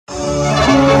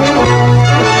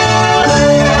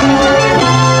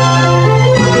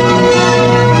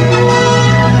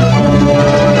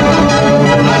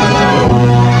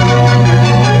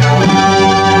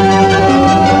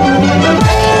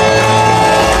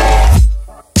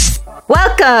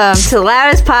Welcome to the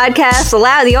loudest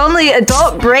podcast, the only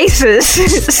adult braces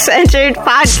centered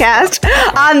podcast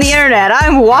on the internet.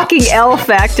 I'm walking L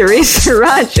Factory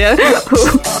Sirancha,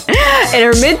 who in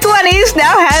her mid-20s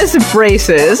now has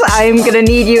braces. I'm gonna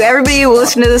need you, everybody who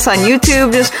listen to this on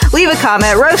YouTube, just leave a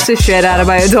comment, roast the shit out of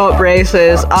my adult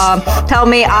braces. Tell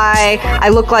me I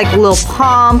look like Lil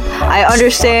Pump. I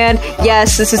understand.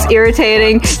 Yes, this is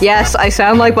irritating. Yes, I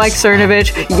sound like Mike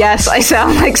Cernovich. Yes, I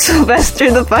sound like Sylvester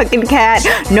the fucking cat.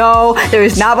 No, there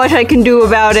is not much I can do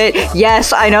about it.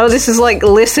 Yes, I know this is like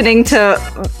listening to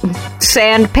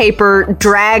sandpaper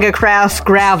drag across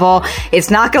gravel. It's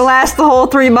not gonna last the whole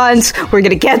 3 months. We're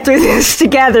gonna get through this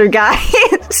together,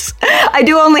 guys. I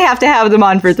do only have to have them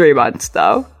on for 3 months,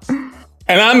 though.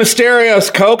 And I'm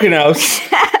Asterios Kokonos.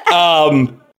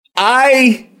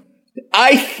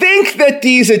 I think that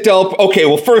these adult... Okay,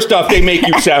 well, first off, they make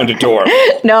you sound adorable.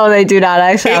 No, they do not.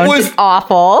 I sound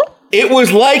awful. It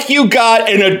was like you got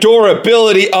an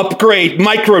adorability upgrade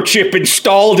microchip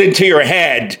installed into your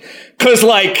head. Because,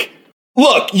 like,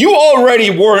 look, you already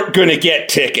weren't going to get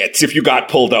tickets if you got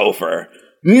pulled over.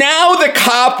 Now the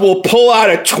cop will pull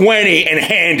out a 20 and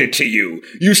hand it to you.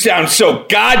 You sound so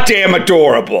goddamn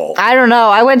adorable. I don't know.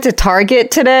 I went to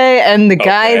Target today, and the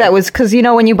guy that was... Because, you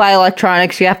know, when you buy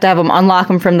electronics, you have to have them unlock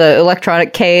them from the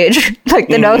electronic cage. Like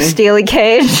the no stealing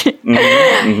cage.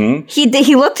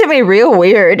 He looked at me real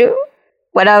weird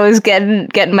when I was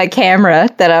getting my camera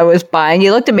that I was buying.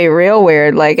 He looked at me real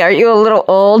weird. Like, are you a little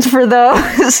old for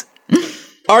those?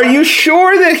 Are you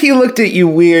sure that he looked at you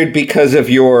weird because of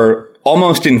your...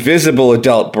 almost invisible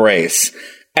adult brace,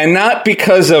 and not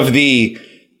because of the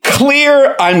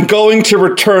clear "I'm going to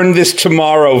return this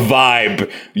tomorrow" vibe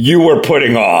you were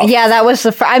putting off? Yeah, that was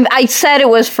the. I said it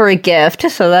was for a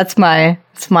gift, so that's my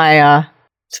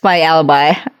alibi.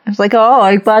 I was like, oh,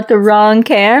 I bought the wrong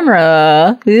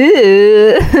camera.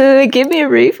 Ooh, give me a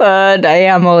refund. I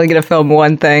am only gonna film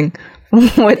one thing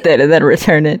with it and then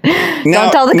return it.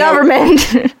 Don't tell the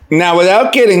government. Now,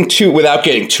 without getting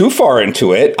too far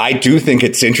into it, I do think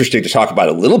it's interesting to talk about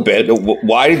a little bit.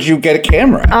 Why did you get a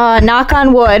camera? Knock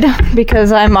on wood,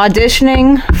 because I'm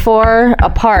auditioning for a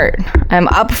part. I'm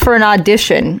up for an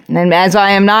audition. And as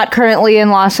I am not currently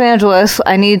in Los Angeles,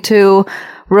 I need to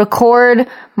record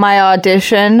my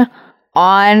audition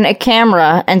on a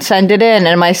camera and send it in.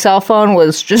 And my cell phone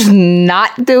was just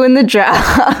not doing the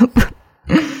job.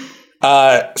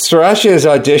 Sirancha is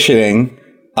auditioning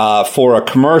for a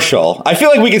commercial. I feel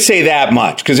like we could say that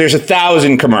much because there's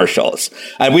 1,000 commercials.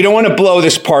 We don't want to blow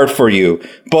this part for you,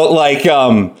 but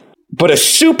but a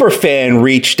super fan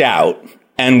reached out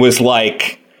and was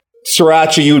like,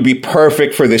 Sirancha, you would be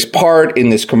perfect for this part in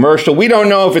this commercial. We don't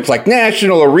know if it's like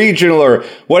national or regional or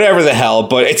whatever the hell,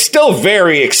 but it's still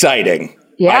very exciting.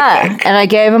 Yeah, and I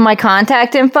gave him my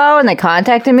contact info, and they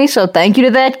contacted me, so thank you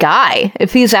to that guy.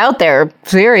 If he's out there,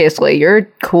 seriously, you're a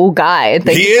cool guy.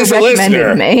 Thank you for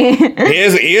recommending me. He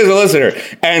is a listener.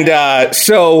 And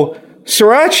so,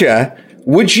 Sirancha,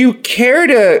 would you care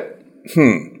to...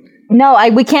 No,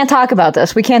 we can't talk about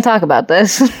this. We can't talk about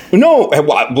this. No,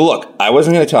 well, look, I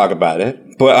wasn't going to talk about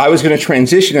it, but I was going to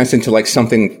transition us into, like,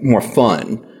 something more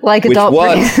fun. Like adult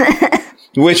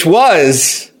which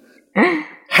was...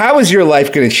 How is your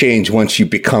life going to change once you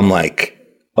become, like,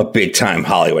 a big-time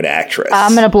Hollywood actress?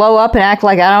 I'm going to blow up and act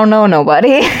like I don't know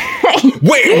nobody.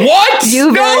 Wait, what?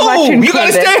 You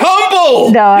gotta stay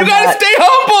humble! No, you gotta stay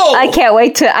humble! I can't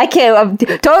wait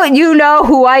to... don't you know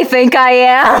who I think I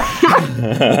am?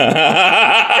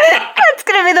 That's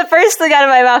going to be the first thing out of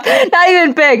my mouth. Not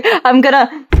even big. I'm going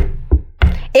to...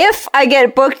 If I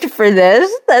get booked for this,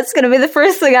 that's going to be the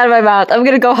first thing out of my mouth. I'm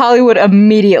going to go Hollywood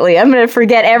immediately. I'm going to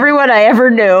forget everyone I ever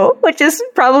knew, which is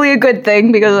probably a good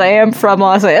thing because I am from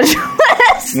Los Angeles.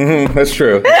 That's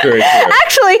true. That's very true.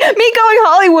 Actually, me going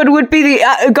Hollywood would be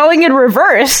the going in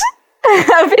reverse.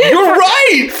 You're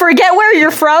right! Forget where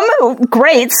you're from?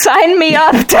 Great. Sign me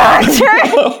up, doctor.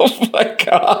 Oh, my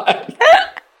God.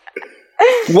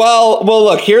 Well,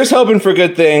 look, here's hoping for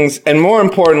good things, and more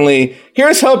importantly,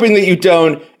 here's hoping that you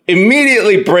don't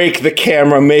immediately break the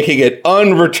camera, making it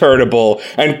unreturnable,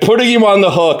 and putting you on the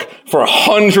hook for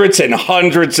hundreds and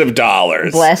hundreds of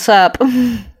dollars. Bless up.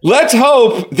 Let's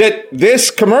hope that this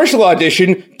commercial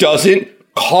audition doesn't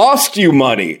cost you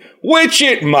money, which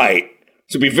it might.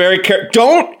 So be very careful.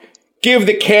 Don't give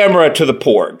the camera to the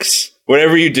porgs,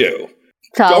 whatever you do.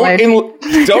 Tollard.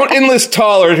 Don't enlist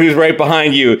Tollard, who's right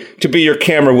behind you, to be your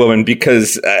camera woman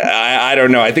because I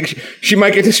don't know. I think she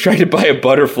might get distracted by a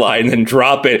butterfly and then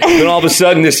drop it. Then all of a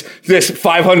sudden, this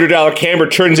 $500 camera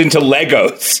turns into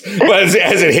Legos as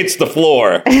it hits the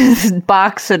floor.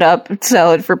 Box it up and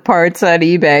sell it for parts on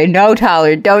eBay. No,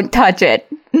 Tollard, don't touch it.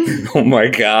 Oh my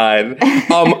God.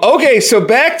 Okay, so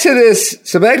back to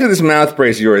this mouth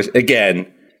brace of yours.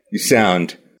 Again, you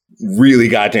sound really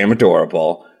goddamn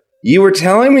adorable. You were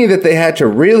telling me that they had to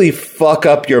really fuck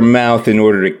up your mouth in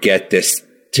order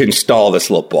to install this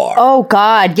little bar. Oh,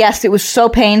 God. Yes, it was so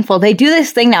painful. They do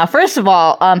this thing now. First of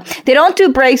all, they don't do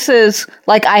braces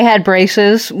like I had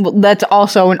braces. That's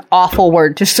also an awful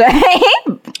word to say.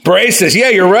 Braces. Yeah,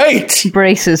 you're right.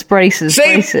 Braces.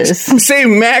 Say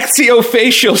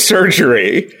maxillofacial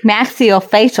surgery.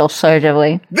 Maxillofacial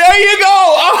surgery. There you go.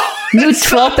 Oh,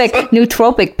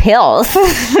 nootropic pills.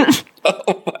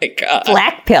 Oh my God.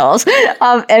 Black pills.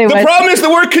 Anyway. The problem is the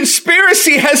word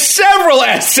conspiracy has several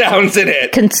S sounds in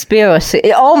it. Conspiracy.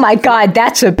 Oh my God,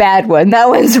 that's a bad one. That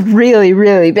one's really,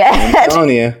 really bad. I'm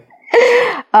telling you.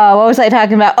 What was I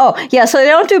talking about? Oh, yeah, so they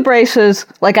don't do braces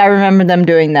like I remember them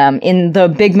doing them in the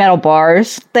big metal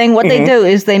bars thing. What they do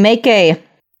is they make a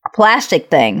plastic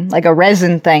thing, like a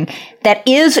resin thing, that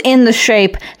is in the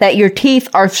shape that your teeth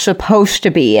are supposed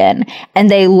to be in. And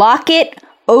they lock it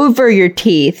over your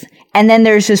teeth. And then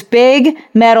there's this big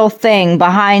metal thing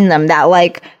behind them that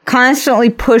like constantly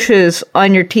pushes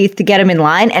on your teeth to get them in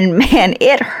line. And man,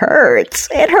 it hurts.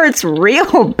 It hurts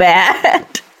real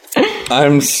bad.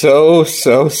 I'm so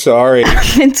sorry.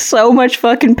 I'm in so much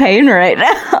fucking pain right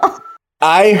now.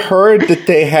 I heard that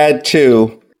they had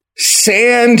to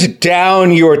sand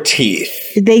down your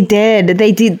teeth. They did.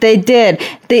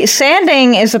 The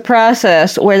sanding is a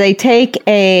process where they take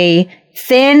a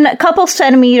couple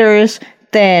centimeters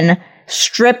thin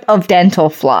strip of dental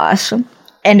floss,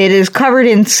 and it is covered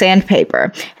in sandpaper,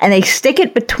 and they stick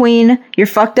it between your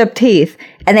fucked up teeth,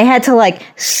 and they had to like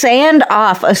sand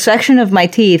off a section of my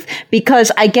teeth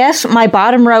because I guess my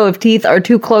bottom row of teeth are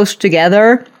too close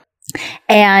together,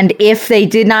 and if they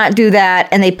did not do that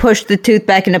and they pushed the tooth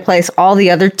back into place, all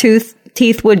the other teeth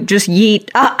would just yeet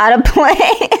out of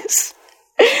place.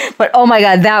 But oh my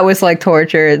God, that was like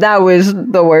torture. That was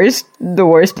the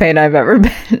worst pain I've ever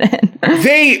been in.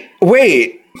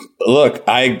 Look,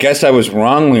 I guess I was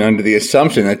wrongly under the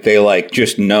assumption that they like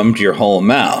just numbed your whole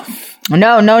mouth.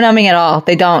 No numbing at all.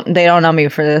 They don't numb you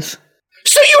for this.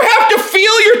 So you have to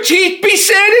feel your teeth be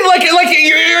sanded like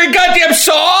you're a goddamn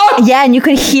saw? Yeah, and you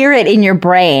can hear it in your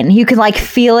brain. You can like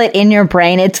feel it in your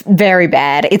brain. It's very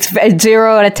bad. It's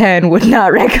 0 out of 10. Would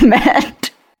not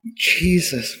recommend.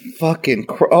 Jesus fucking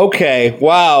okay,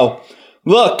 wow.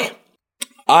 Look,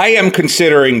 I am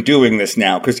considering doing this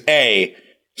now because A,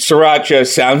 Sirancha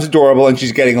sounds adorable and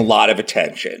she's getting a lot of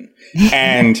attention.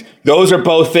 And those are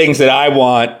both things that I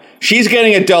want. She's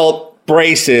getting adult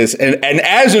braces, and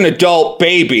as an adult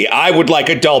baby, I would like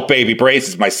adult baby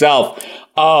braces myself.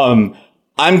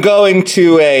 I'm going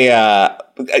to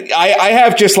I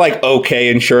have just like okay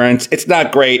insurance. It's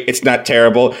not great. It's not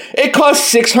terrible. It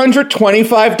costs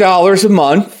 $625 a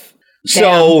month.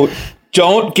 So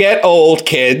don't get old,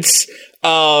 kids.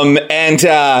 But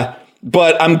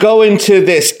I'm going to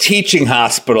this teaching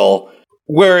hospital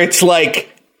where it's like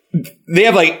they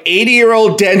have like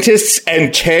 80-year-old dentists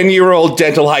and 10-year-old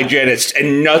dental hygienists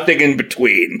and nothing in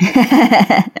between.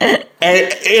 And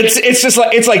it's just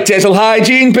like, it's like dental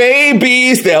hygiene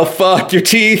babies. They'll fuck your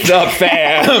teeth up,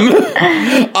 fam.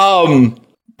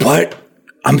 But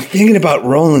I'm thinking about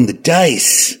rolling the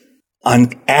dice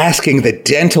on asking the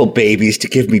dental babies to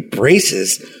give me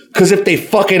braces. Because if they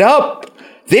fuck it up,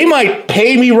 they might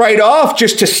pay me right off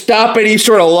just to stop any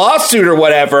sort of lawsuit or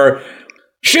whatever.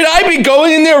 Should I be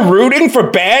going in there rooting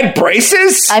for bad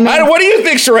braces? I mean, what do you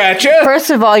think, Sirancha? First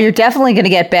of all, you're definitely going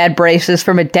to get bad braces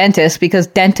from a dentist because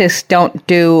dentists don't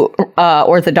do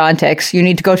orthodontics. You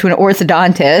need to go to an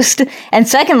orthodontist. And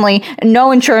secondly,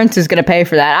 no insurance is going to pay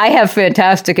for that. I have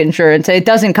fantastic insurance. It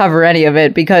doesn't cover any of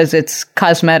it because it's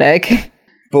cosmetic.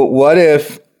 But what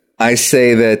if I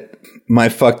say that my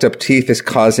fucked up teeth is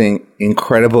causing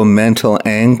incredible mental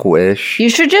anguish? You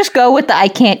should just go with the I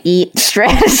can't eat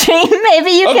strategy.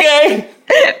 Maybe you can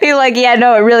be like, yeah,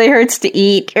 no, it really hurts to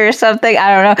eat or something.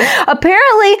 I don't know.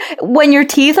 Apparently, when your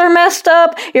teeth are messed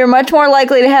up, you're much more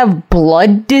likely to have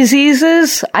blood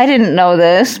diseases. I didn't know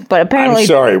this, but apparently... I'm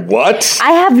sorry, what?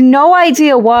 I have no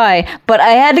idea why, but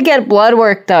I had to get blood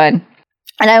work done.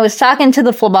 And I was talking to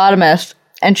the phlebotomist,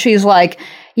 and she's like...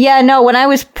 Yeah, no, when I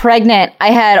was pregnant,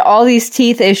 I had all these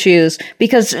teeth issues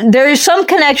because there is some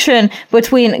connection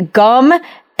between gum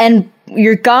and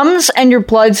your gums and your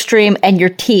bloodstream and your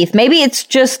teeth. Maybe it's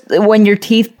just when your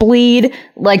teeth bleed,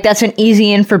 like that's an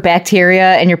easy in for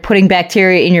bacteria and you're putting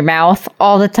bacteria in your mouth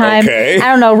all the time. Okay. I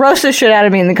don't know. Roast the shit out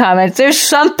of me in the comments. There's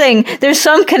some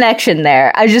connection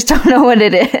there. I just don't know what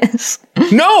it is.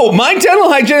 No, my dental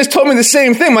hygienist told me the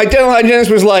same thing. My dental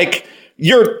hygienist was like,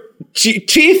 your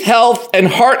teeth health and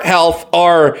heart health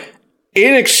are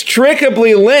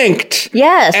inextricably linked.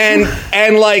 Yes.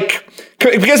 And like,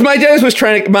 because my dental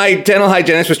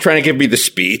hygienist was trying to give me the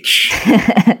speech,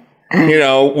 you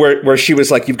know, where she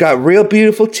was like, you've got real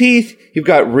beautiful teeth. You've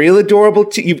got real adorable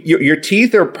teeth. Your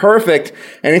teeth are perfect.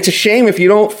 And it's a shame if you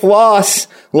don't floss.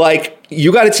 Like,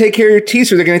 you got to take care of your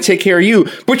teeth or they're going to take care of you.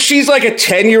 But she's like a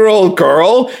 10-year-old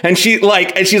girl. And she's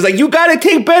like, you got to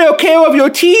take better care of your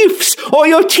teeth or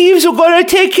your teeth are going to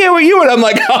take care of you. And I'm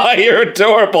like, oh, you're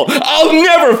adorable. I'll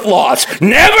never floss.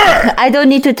 Never. I don't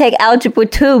need to take Algebra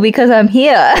 2 because I'm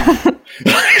here.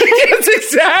 Yes,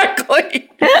 exactly.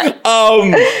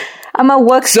 I'm a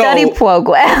work-study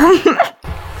program.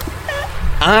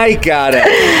 I got it.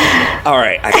 All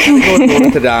right. I gotta go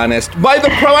with the orthodontist.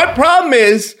 The problem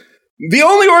is, the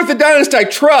only orthodontist I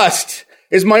trust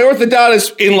is my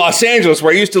orthodontist in Los Angeles,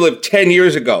 where I used to live 10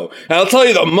 years ago. And I'll tell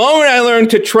you, the moment I learned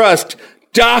to trust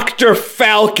Dr.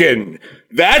 Falcon,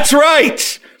 that's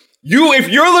right. If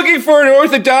you're looking for an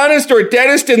orthodontist or a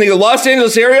dentist in the Los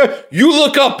Angeles area, you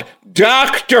look up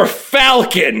Dr.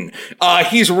 Falcon.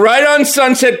 He's right on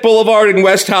Sunset Boulevard in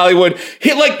West Hollywood.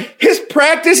 His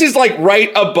practice is like right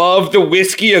above the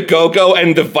Whiskey A Go-Go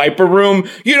and the Viper Room.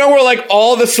 You know, where like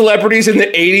all the celebrities in the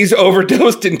 80s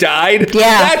overdosed and died?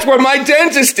 Yeah. That's where my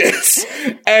dentist is.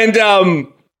 And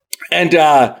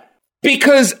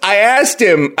because I asked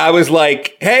him, I was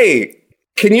like, hey,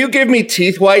 can you give me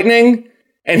teeth whitening?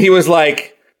 And he was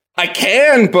like, I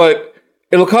can, but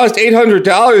it'll cost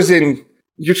 $800 and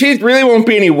your teeth really won't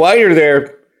be any whiter.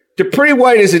 They're pretty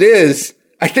white as it is.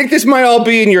 I think this might all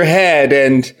be in your head,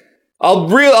 and I'll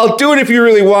do it if you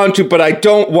really want to, but I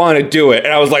don't want to do it.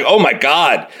 And I was like, oh my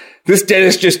God, this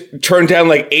dentist just turned down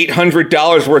like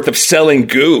 $800 worth of selling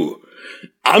goo.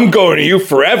 I'm going to you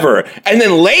forever. And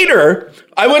then later,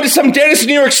 I went to some dentist in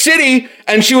New York City,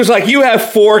 and she was like, you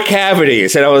have 4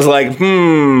 cavities. And I was like,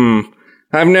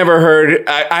 I've never heard,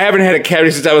 I haven't had a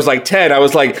cavity since I was like 10. I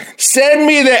was like, send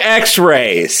me the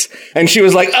x-rays. And she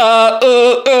was like, and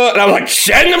I was like,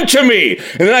 send them to me.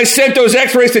 And then I sent those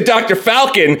x-rays to Dr.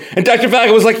 Falcon, and Dr.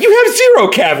 Falcon was like, you have 0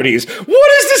 cavities. What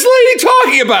is this lady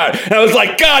talking about? And I was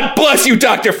like, God bless you,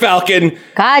 Dr. Falcon.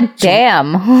 God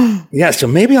damn. Yeah, so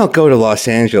maybe I'll go to Los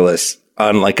Angeles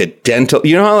on like a dental,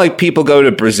 you know how like people go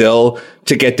to Brazil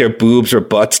to get their boobs or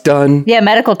butts done? Yeah,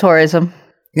 medical tourism.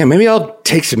 Yeah, maybe I'll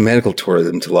take some medical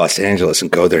tourism to Los Angeles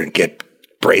and go there and get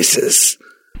braces.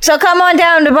 So come on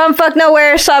down to bumfuck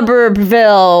nowhere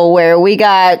suburbville, where we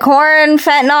got corn,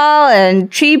 fentanyl,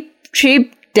 and cheap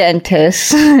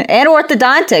dentists and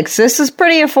orthodontics. This is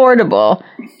pretty affordable.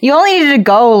 You only need to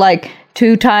go like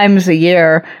 2 times a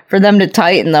year for them to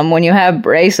tighten them when you have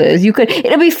braces.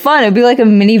 It'd be fun. It'd be like a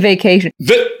mini vacation.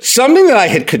 Something that I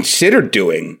had considered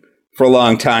doing for a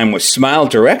long time was Smile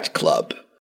Direct Club.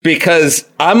 Because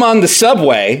I'm on the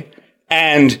subway,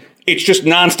 and it's just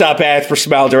nonstop ads for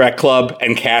Smile Direct Club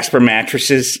and Casper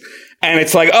mattresses. And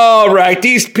it's like, oh, right,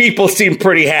 these people seem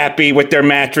pretty happy with their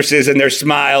mattresses and their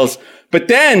smiles. But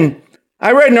then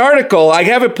I read an article, I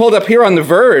have it pulled up here on The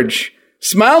Verge.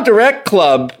 Smile Direct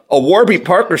Club, a Warby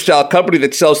Parker-style company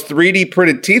that sells 3D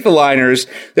printed teeth aligners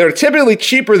that are typically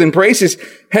cheaper than braces,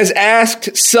 has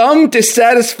asked some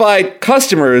dissatisfied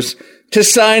customers to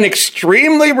sign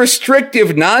extremely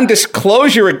restrictive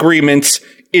non-disclosure agreements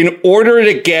in order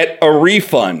to get a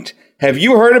refund. Have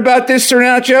you heard about this,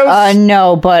 Sirancha?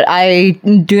 No, but I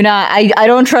do not. I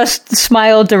don't trust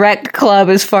Smile Direct Club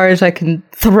as far as I can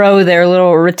throw their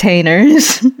little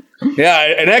retainers. Yeah,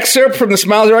 an excerpt from the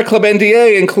Smile Direct Club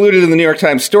NDA included in the New York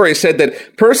Times story said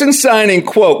that persons signing,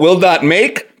 quote, will not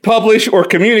make, publish, or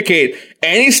communicate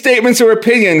any statements or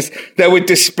opinions that would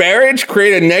disparage,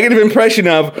 create a negative impression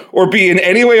of, or be in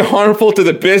any way harmful to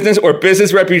the business or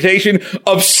business reputation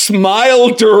of Smile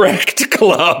Direct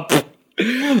Club.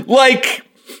 Like,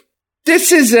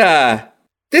 this is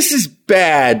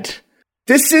bad.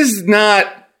 This is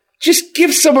not, just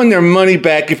give someone their money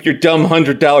back if your dumb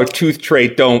 $100 tooth tray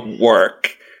don't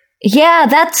work. Yeah,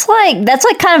 that's like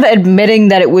kind of admitting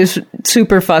that it was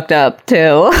super fucked up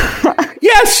too.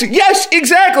 Yes,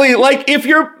 exactly. Like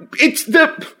it's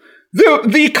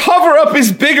the cover up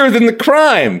is bigger than the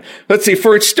crime. Let's see.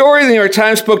 For its story, the New York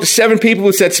Times spoke to 7 people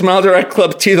who said Smile Direct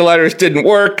Club teeth aligners didn't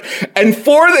work, and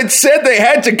 4 that said they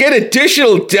had to get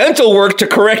additional dental work to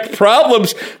correct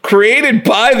problems created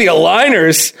by the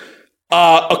aligners.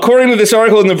 According to this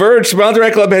article in The Verge, Smile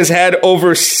Direct Club has had over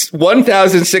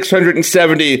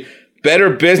 1,670 Better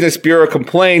Business Bureau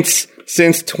complaints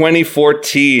since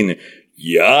 2014.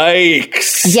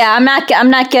 Yikes! Yeah, I'm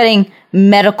not getting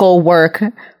medical work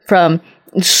from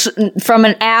from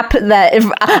an app that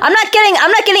I'm not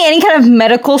getting any kind of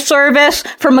medical service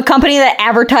from a company that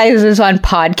advertises on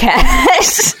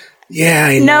podcasts. Yeah,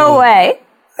 I know. No way.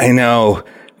 I know.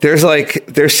 There's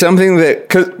something that,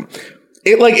 cause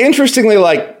it interestingly,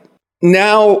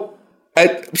 now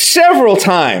several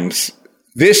times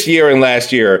this year and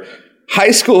last year,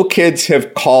 high school kids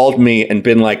have called me and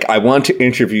been like, I want to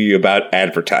interview you about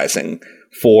advertising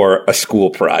for a school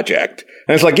project.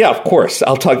 And it's like, yeah, of course.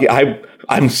 I'll talk to you.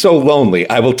 I'm so lonely.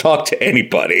 I will talk to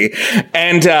anybody.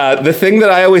 And the thing that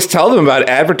I always tell them about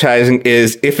advertising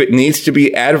is if it needs to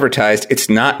be advertised, it's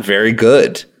not very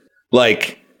good.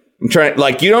 You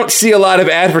don't see a lot of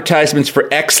advertisements for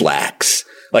X-Lax.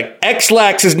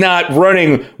 X-Lax is not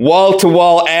running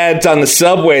wall-to-wall ads on the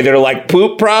subway that are like,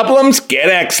 poop problems? Get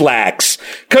X-Lax.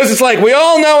 Because it's we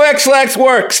all know X-Lax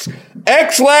works.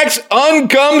 X-Lax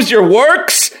ungums your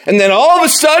works, and then all of a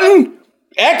sudden,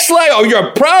 X-Lax,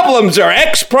 your problems are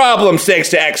X problems thanks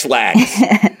to X-Lax.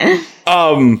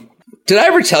 Did I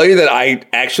ever tell you that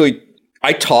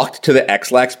I talked to the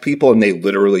X-Lax people and they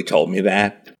literally told me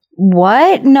that?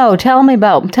 What? No, tell me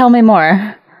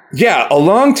more. Yeah, a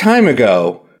long time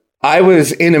ago, I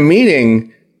was in a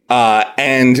meeting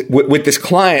and with this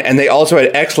client, and they also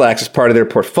had X-Lax as part of their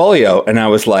portfolio. And I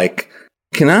was like,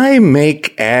 can I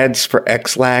make ads for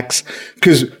X-Lax?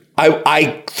 Because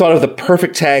I thought of the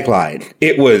perfect tagline.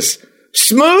 It was,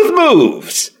 Smooth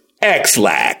Moves,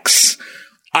 X-Lax.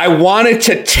 I wanted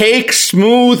to take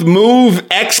Smooth Move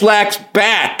X-Lax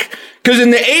back. Because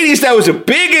in the 80s, that was a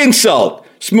big insult.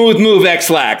 Smooth Move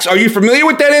X-Lax. Are you familiar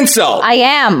with that insult? I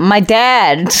am. My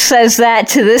dad says that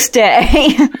to this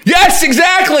day. Yes,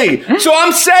 exactly. So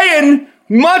I'm saying,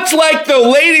 much like the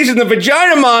ladies in the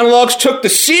vagina monologues took the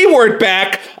C word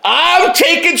back, I'm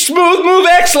taking Smooth Move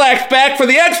X-Lax back for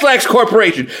the X-Lax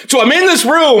Corporation. So I'm in this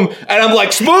room, and I'm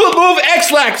like, Smooth Move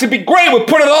X-Lax, it'd be great. We'll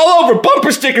put it all over.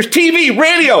 Bumper stickers, TV,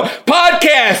 radio,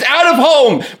 podcasts, out of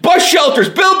home, bus shelters,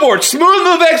 billboards, Smooth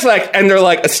Move X-Lax. And they're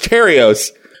like, Asterios,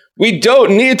 we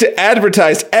don't need to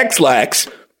advertise X-Lax.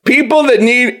 People that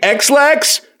need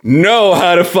X-Lax know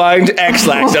how to find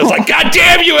X-Lax. I was like, God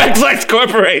damn you, X-Lax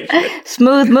Corporation.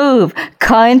 Smooth move.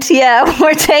 Cunt, yeah,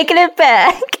 we're taking it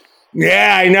back.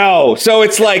 Yeah, I know. So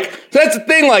it's that's the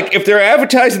thing. If they're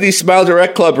advertising these Smile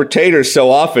Direct Club retainers so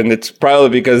often, it's probably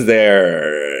because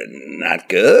they're not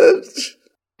good.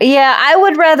 Yeah, I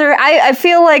would rather, I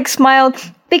feel like Smile,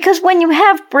 because when you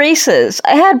have braces,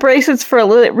 I had braces for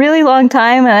a really long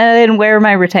time and I didn't wear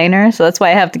my retainer, so that's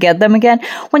why I have to get them again.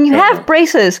 When you have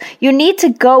braces, you need to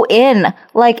go in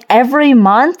every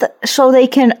month so they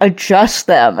can adjust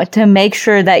them to make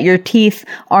sure that your teeth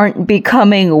aren't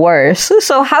becoming worse.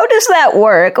 So how does that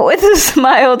work with the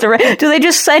Smile Direct? Do they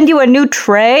just send you a new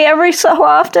tray every so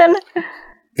often?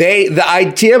 The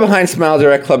idea behind Smile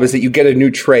Direct Club is that you get a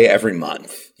new tray every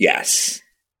month. Yes.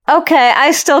 Okay,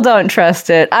 I still don't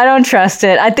trust it. I don't trust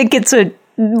it. I think it's a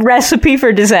recipe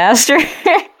for disaster.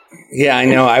 Yeah, I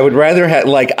know. I would rather have,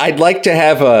 I'd like to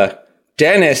have a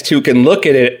dentist who can look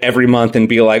at it every month and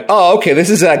be like, oh, okay, this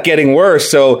is getting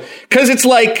worse. So, because it's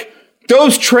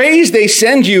those trays they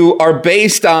send you are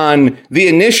based on the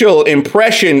initial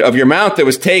impression of your mouth that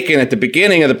was taken at the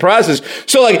beginning of the process.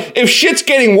 So, if shit's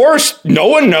getting worse, no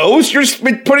one knows. You're just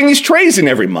putting these trays in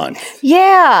every month.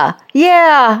 Yeah,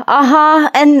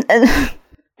 uh-huh. And, I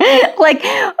don't like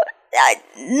it.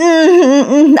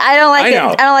 I don't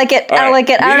like it. I don't like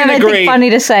it. I don't have anything funny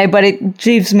to say, but it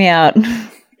jeeves me out.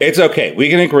 It's okay. We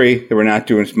can agree that we're not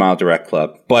doing Smile Direct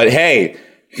Club. But, hey,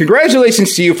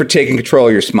 congratulations to you for taking control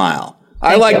of your smile.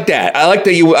 I like that. I like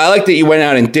that you went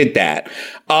out and did that.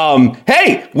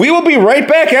 Hey, we will be right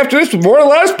back after this with more of the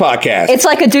Loudest Podcast. It's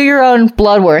like a do your own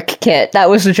blood work kit.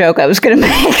 That was the joke I was going to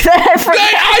make.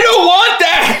 I don't want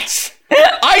that.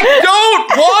 I don't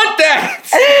want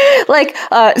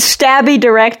that. Stabby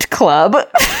Direct Club.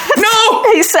 No!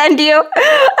 They send you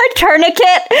a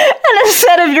tourniquet and a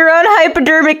set of your own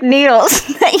hypodermic needles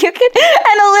that you can,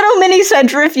 and a little mini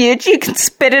centrifuge. You can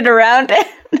spit it around it.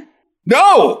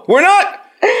 No, we're not.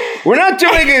 We're not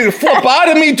doing a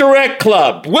phlebotomy Direct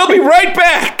Club. We'll be right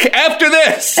back after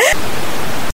this.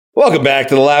 Welcome back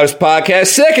to the Loudest Podcast.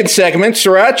 Second segment,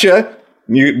 Sirancha.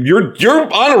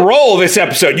 You're on a roll this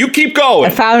episode. You keep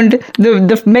going. I found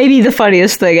the maybe the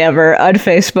funniest thing ever on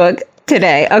Facebook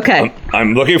today. Okay,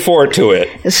 I'm looking forward to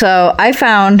it. So I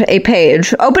found a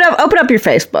page. Open up your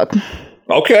Facebook.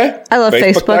 Okay. I love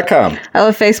Facebook.com. I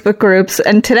love Facebook groups,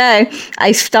 and today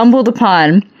I stumbled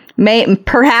upon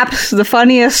perhaps the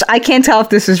funniest. I can't tell if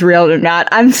this is real or not.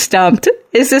 I'm stumped.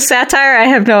 Is this satire? I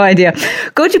have no idea.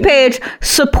 Go to page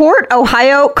Support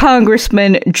Ohio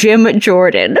Congressman Jim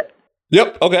Jordan.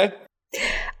 Yep. Okay.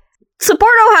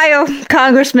 Support Ohio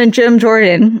Congressman Jim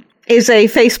Jordan is a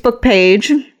Facebook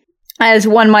page, as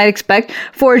one might expect,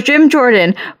 for Jim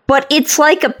Jordan, but it's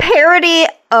like a parody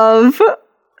of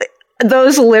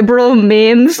those liberal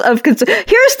memes of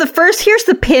here's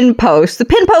the pin post. The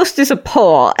pin post is a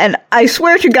poll, and I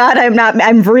swear to God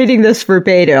I'm reading this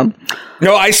verbatim.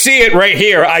 No, I see it right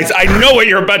here. I know what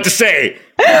you're about to say.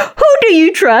 Who do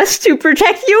you trust to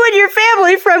protect you and your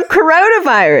family from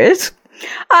coronavirus?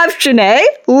 Option A,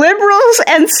 liberals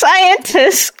and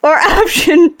scientists, or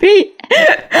option B,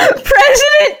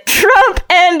 President Trump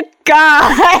and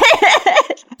God.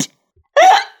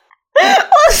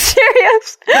 Well,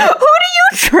 serious, who do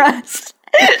you trust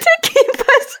to keep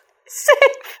us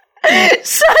safe?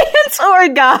 Science or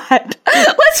God?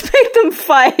 Let's make them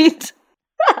fight.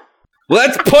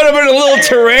 Let's put them in a little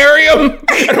terrarium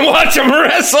and watch them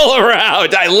wrestle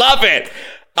around. I love it.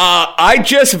 I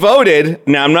just voted.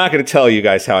 Now, I'm not going to tell you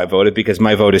guys how I voted because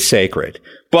my vote is sacred.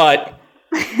 But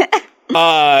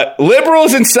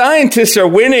liberals and scientists are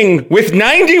winning with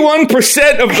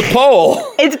 91% of the poll.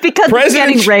 It's because it's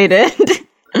getting rated.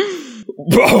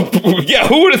 Yeah,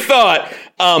 who would have thought?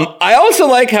 I also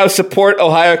like how Support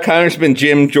Ohio Congressman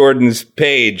Jim Jordan's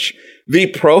page, the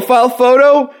profile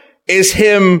photo is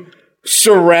him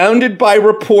surrounded by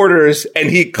reporters,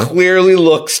 and he clearly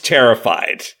looks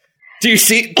terrified. Do you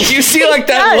see like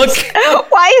that look?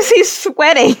 Why is he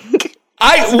sweating?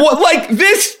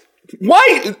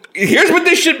 Why? Here's what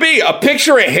this should be. A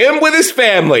picture of him with his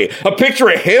family. A picture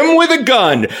of him with a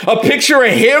gun. A picture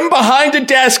of him behind a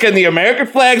desk and the American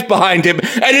flag's behind him.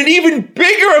 And an even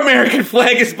bigger American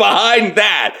flag is behind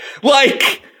that.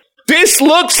 Like, this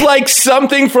looks like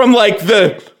something from like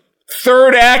the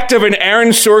third act of an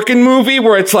Aaron Sorkin movie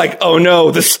where it's like, oh no,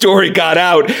 the story got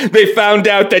out. They found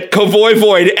out that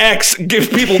Kovoivoid X gives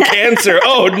people cancer.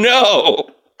 Oh no.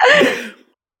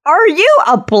 Are you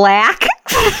a black?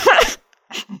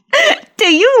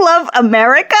 Do you love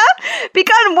America?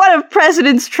 Become one of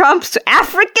President Trump's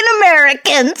African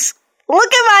Americans.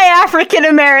 Look at my African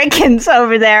Americans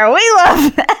over there. We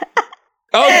love them.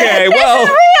 Okay,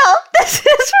 This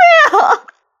is real.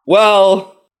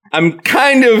 Well,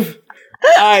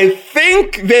 I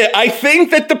think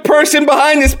that the person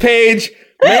behind this page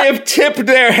may have tipped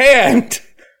their hand.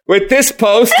 With this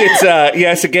post, it's,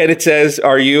 yes, again, it says,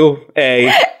 are you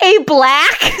a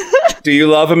black? Do you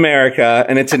love America?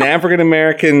 And it's an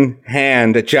African-American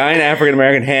hand, a giant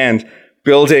African-American hand,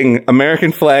 building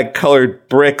American flag colored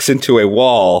bricks into a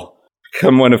wall.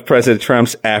 Become one of President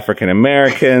Trump's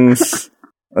African-Americans.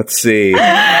 Let's see.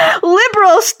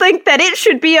 Liberals think that it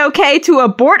should be okay to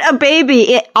abort a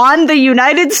baby on the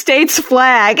United States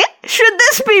flag. Should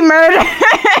this be murder?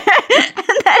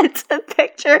 And that's a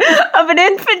picture of an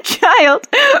infant child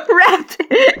wrapped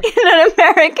in an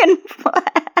American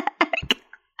flag.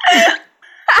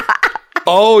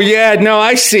 Oh yeah, no,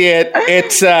 I see it.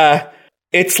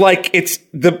 It's like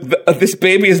this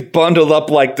baby is bundled up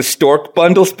like the stork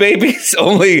bundles babies,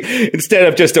 only instead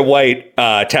of just a white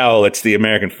towel, it's the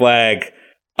American flag.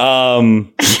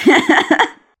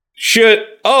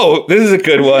 This is a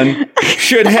good one.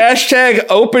 Should hashtag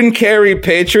open carry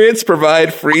patriots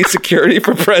provide free security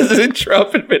for President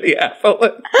Trump in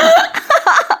Minneapolis?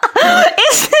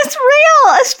 Is this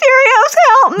real? Asterios,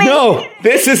 help me. No,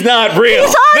 this is not real.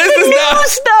 He's on the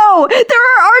news, though. There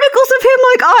are articles of him,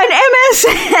 like, on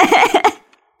MSN.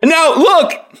 Now,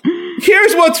 look,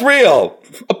 here's what's real.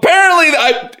 Apparently,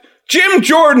 Jim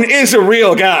Jordan is a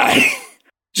real guy.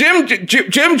 Jim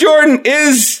Jordan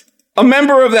is a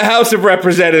member of the House of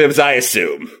Representatives, I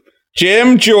assume.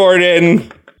 Jim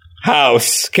Jordan,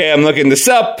 House. Okay, I'm looking this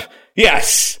up.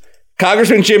 Yes.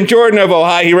 Congressman Jim Jordan of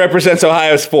Ohio, he represents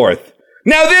Ohio's 4th.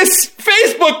 Now, this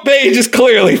Facebook page is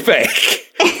clearly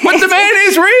fake, but the man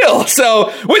is real.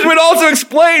 So, which would also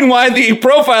explain why the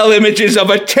profile image is of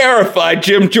a terrified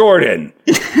Jim Jordan.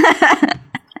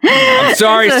 I'm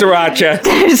sorry, Sirancha.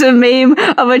 There's a meme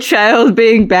of a child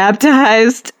being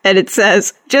baptized, and it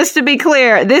says, just to be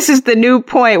clear, this is the new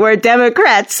point where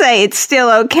Democrats say it's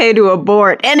still okay to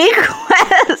abort. Any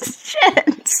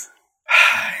questions?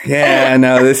 Yeah,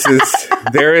 no, there's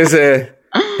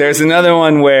another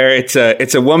one where it's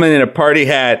a woman in a party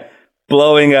hat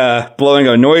blowing a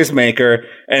noisemaker,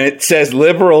 and it says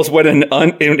liberals when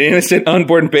an innocent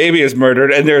unborn baby is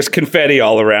murdered, and there's confetti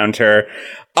all around her.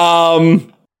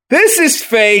 This is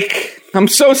fake. I'm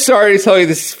so sorry to tell you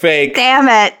this is fake. Damn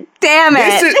it.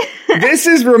 This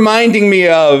is reminding me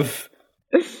of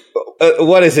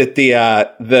what is it?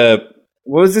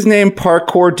 What was his name?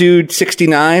 Parkour Dude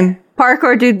 69?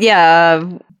 Parkour Dude, yeah.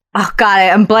 Oh, God,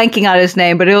 I'm blanking on his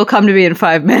name, but it'll come to me in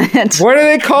 5 minutes. What are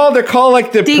they called? They're called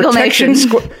like the Deagle Protection Nation.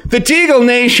 The Deagle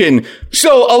Nation.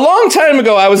 So a long time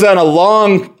ago, I was on a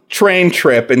long train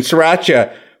trip, and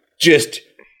Sirancha just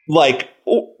like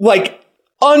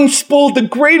unspooled the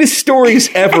greatest stories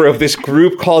ever of this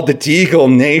group called the Deagle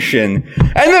Nation.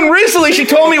 And then recently she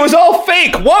told me it was all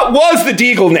fake. What was the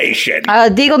Deagle Nation?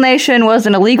 Deagle Nation was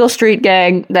an illegal street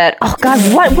gang that, oh God,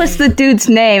 what was the dude's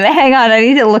name? Hang on, I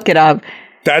need to look it up.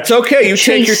 That's okay. You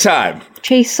take your time.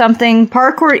 Chase something.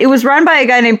 Parkour. It was run by a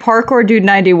guy named Parkour Dude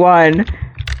 91.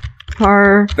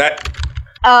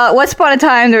 Once upon a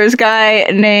time, there was a guy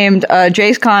named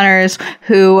Jace Connors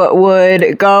who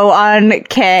would go on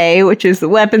K, which is the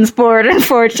weapons board in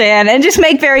 4chan, and just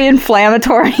make very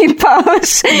inflammatory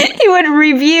posts. He would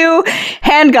review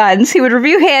handguns.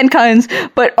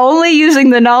 But only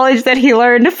using the knowledge that he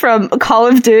learned from Call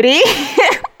of Duty.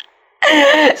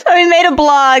 So he made a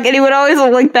blog, and he would always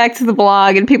link back to the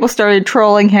blog, and people started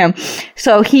trolling him.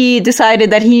 So he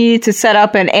decided that he needed to set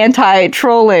up an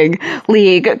anti-trolling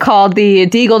league called the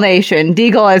Deagle Nation.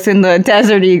 Deagle as in the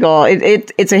Desert Eagle.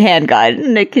 It's a handgun,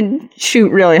 and it can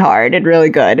shoot really hard and really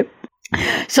good.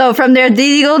 So from there, the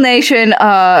Deagle Nation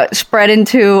spread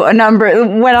into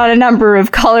went on a number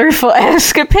of colorful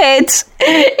escapades.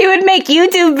 He would make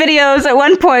YouTube videos at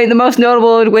one point, the most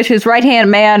notable of which his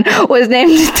right-hand man was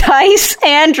named Tice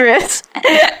Andrus.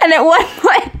 And at one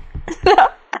point... So,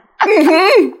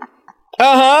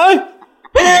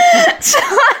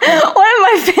 one of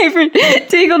my favorite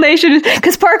Deagle Nation is...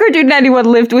 Because Parkour Dude 91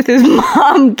 lived with his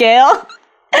mom, Gail.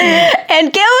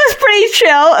 And Gail was pretty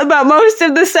chill about most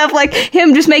of the stuff, like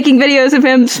him just making videos of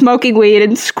him smoking weed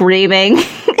and screaming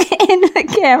into the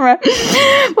camera.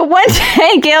 But one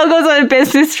day, Gail goes on a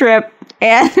business trip,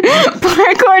 and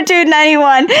Parkour Dude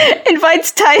 91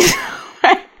 invites Tyson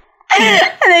over.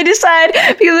 And they decide,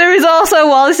 because there is also,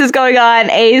 while this is going on,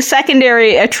 a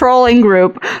trolling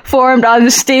group formed on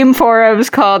the Steam forums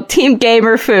called Team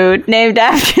Gamer Food, named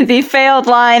after the failed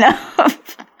line of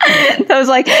those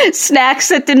like snacks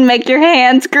that didn't make your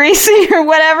hands greasy or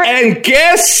whatever. And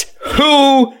guess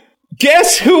who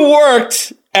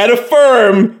worked at a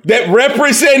firm that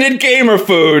represented Gamer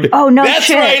Food? Oh, no That's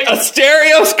shit. right,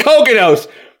 Asterios Kokonos.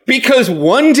 Because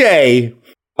one day,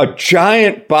 a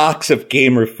giant box of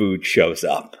Gamer Food shows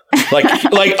up. Like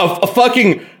a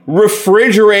fucking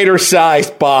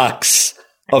refrigerator-sized box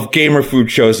of Gamer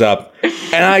Food shows up.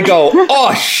 And I go,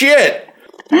 oh, shit.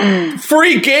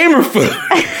 Free Gamer Food.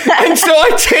 And so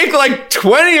I take like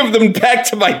 20 of them back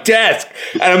to my desk,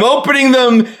 and I'm opening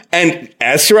them, and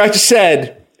as Sirancha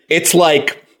said, it's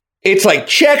like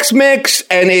Chex Mix,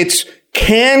 and it's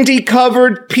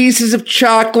candy-covered pieces of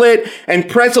chocolate and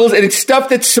pretzels, and it's stuff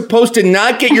that's supposed to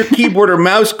not get your keyboard or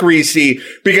mouse greasy,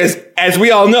 because, as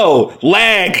we all know,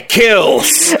 lag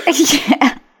kills.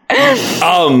 Yeah.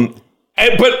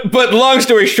 But long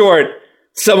story short,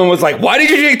 someone was like, why did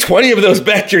you take 20 of those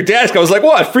back to your desk? I was like,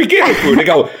 what? Free Gamer Food? They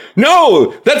go,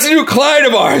 no, that's a new client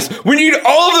of ours. We need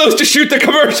all of those to shoot the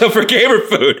commercial for Gamer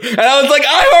Food. And I was like,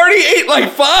 I already ate like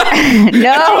 5.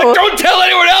 No. Like, don't tell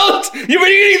anyone else. You've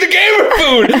been eating the Gamer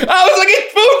Food. I was like,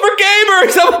 it's food for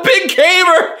gamers. I'm a big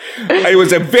gamer. It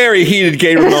was a very heated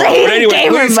gamer moment. But anyway,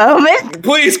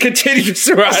 please continue,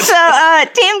 Sirancha. So,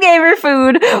 Team Gamer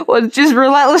Food was just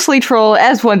relentlessly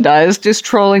as one does, just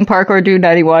trolling Parkour Dude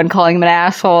 91, calling him an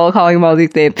asshole, calling him all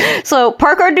these names. So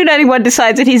Parkour Dude 91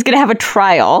 decides that he's going to have a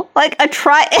trial. Like a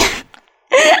trial.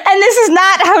 And this is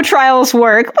not how trials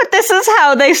work, but this is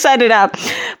how they set it up.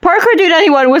 Parkour Dude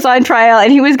 91 was on trial,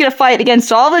 and he was going to fight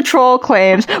against all the troll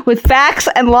claims with facts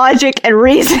and logic and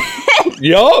reason.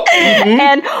 Yup. Mm-hmm.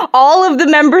 And all of the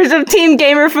members of Team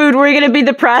Gamer Food were going to be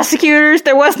the prosecutors.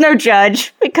 There was no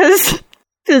judge, because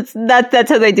that's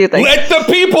how they do things. Let the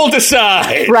people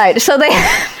decide. Right. So they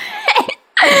have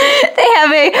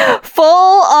a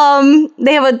full,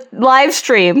 they have a live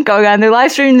stream going on. They're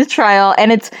live streaming the trial,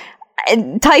 and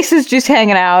Tice is just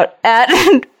hanging out at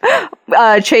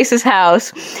Chase's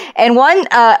house. And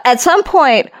at some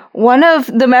point, one of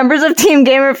the members of Team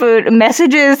Gamer Food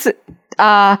messages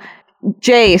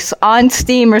Jace on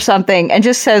Steam or something and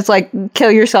just says, like,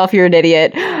 kill yourself, you're an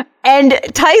idiot. And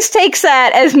Tice takes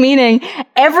that as meaning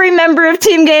every member of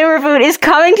Team Gamer Food is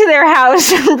coming to their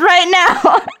house right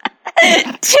now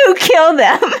to kill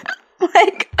them.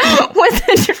 Like, with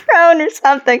a drone or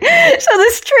something. So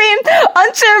the stream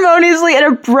unceremoniously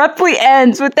and abruptly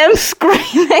ends with them screaming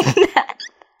that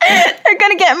they're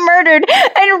gonna get murdered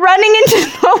and running into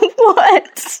the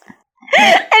woods.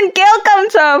 And Gail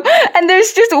comes home, and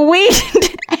there's just weed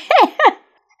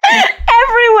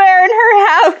everywhere in her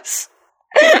house.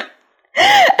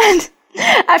 And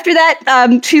After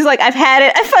that, she's like, I've had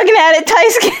it. I fucking had it.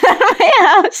 Tice, get out of my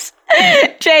house.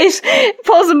 Jace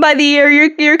pulls him by the ear.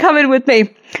 You're coming with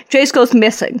me. Jace goes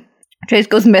missing.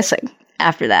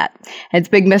 After that. And it's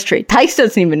a big mystery. Tice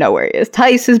doesn't even know where he is.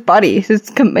 Tice, his buddy,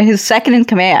 his second in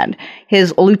command,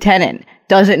 his lieutenant,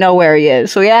 doesn't know where he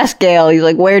is. So he asks Gale, he's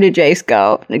like, where did Jace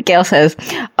go? And Gale says,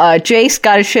 Jace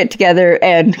got his shit together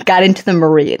and got into the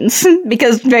Marines.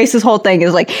 Because Jace's whole thing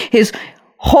is like, his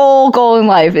whole goal in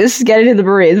life is to get into the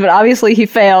Marines. But obviously he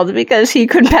failed because he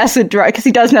couldn't pass a drug, because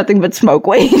he does nothing but smoke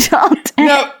weed all day.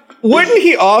 Now, wouldn't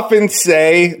he often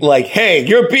say, like, hey,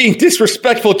 you're being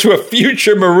disrespectful to a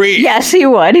future Marine? Yes, he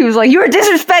would. He was like, you are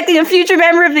disrespecting a future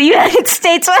member of the United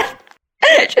States.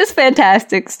 Just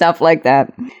fantastic stuff like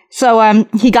that. So,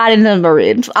 he got into the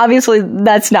Marines. Obviously,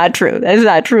 that's not true. That is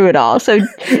not true at all. So,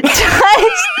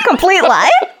 Tice, complete lie.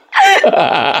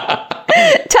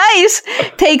 Tice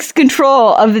takes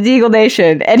control of the Deagle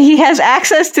Nation, and he has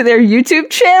access to their YouTube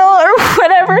channel or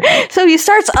whatever. So he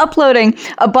starts uploading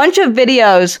a bunch of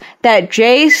videos that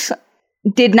Jace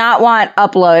did not want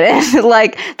uploaded.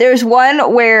 Like, there's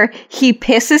one where he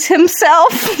pisses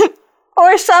himself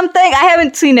or something. I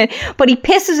haven't seen it, but he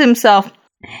pisses himself,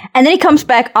 and then he comes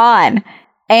back on,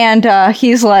 and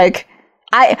he's like,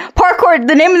 parkour,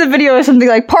 the name of the video is something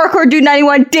like, Parkour Dude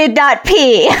 91 did not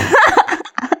pee.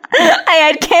 I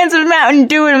had cans of Mountain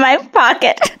Dew in my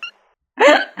pocket.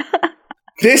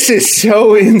 This is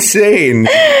so insane.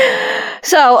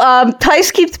 So,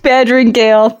 Tice keeps badgering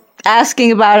Gale,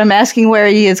 asking about him, asking where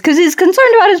he is, because he's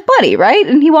concerned about his buddy, right?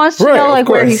 And he wants to know, like,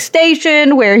 where he's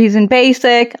stationed, where he's in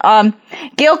basic.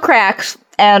 Gale cracks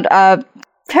and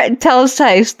tells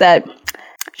Tice that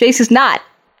Jace is not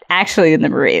actually in the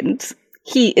Marines.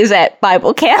 He is at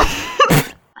Bible camp.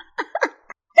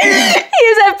 He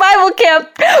is at Bible camp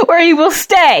where he will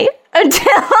stay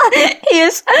until he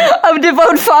is a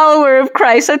devout follower of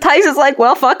Christ. So Tice is like,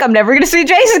 well, fuck, I'm never going to see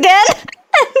Jace again.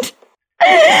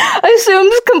 And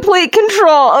assumes complete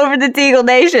control over the Deagle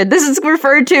Nation. This is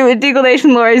referred to in Deagle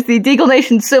Nation lore as the Deagle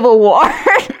Nation Civil War.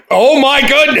 Oh my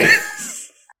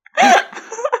goodness!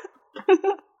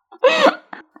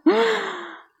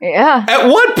 Yeah. At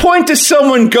what point does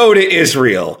someone go to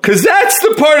Israel? Because that's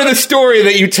the part of the story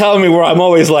that you tell me where I'm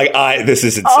always like, this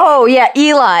is insane. Oh, yeah,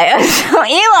 Eli. So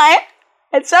Eli,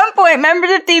 at some point, remember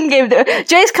the theme game,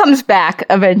 Jace comes back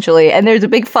eventually, and there's a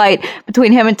big fight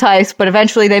between him and Tice, but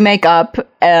eventually they make up,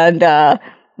 and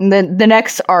then the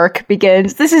next arc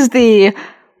begins. This is the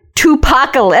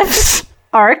Tupacalypse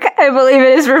arc, I believe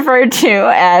it is referred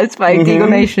to as by Deagle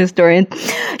Nation historians.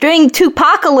 During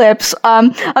Tupacalypse,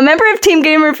 a member of Team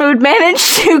Gamer Food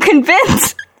managed to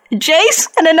convince Jace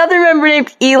and another member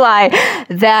named Eli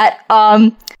that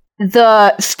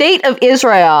the state of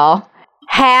Israel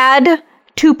had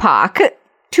Tupac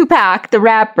the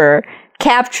rapper,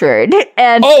 captured,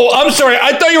 and I'm sorry,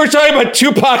 I thought you were talking about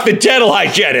Tupac the Dead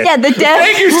Hygienist. Yeah, the dead.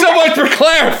 Thank you so much for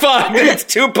clarifying that it's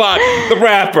Tupac the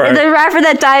rapper. The rapper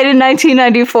that died in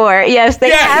 1994. Yes,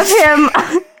 they have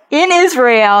him in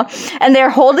Israel, and they're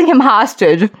holding him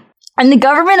hostage. And the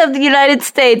government of the United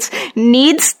States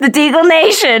needs the Deagle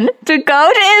Nation to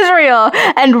go to Israel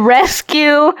and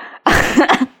rescue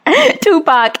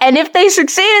Tupac. And if they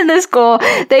succeed in this goal,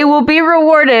 they will be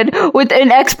rewarded with an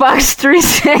Xbox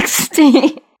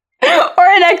 360. Or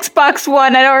an Xbox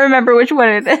One. I don't remember which one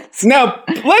it is. Now,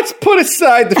 let's put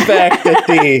aside the fact that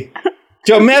the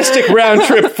domestic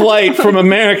round-trip flight from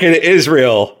America to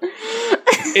Israel,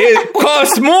 it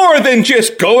costs more than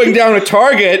just going down to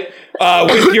Target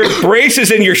with your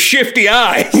braces and your shifty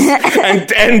eyes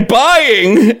and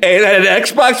buying an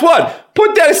Xbox One.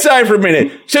 Put that aside for a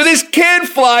minute. So this kid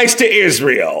flies to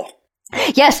Israel.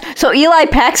 Yes, so Eli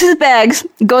packs his bags,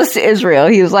 goes to Israel.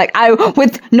 He was like,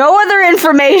 with no other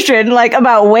information, like,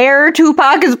 about where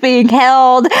Tupac is being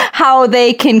held, how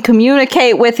they can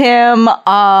communicate with him.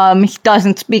 He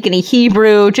doesn't speak any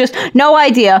Hebrew, just no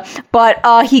idea. But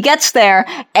he gets there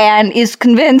and is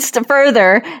convinced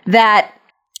further that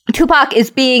Tupac is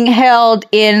being held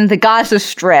in the Gaza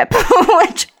Strip,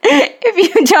 which,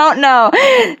 if you don't know,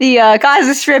 the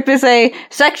Gaza Strip is a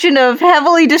section of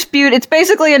heavily disputed. It's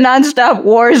basically a nonstop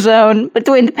war zone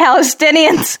between the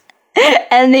Palestinians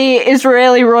and the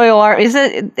Israeli Royal Army. Is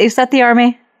that the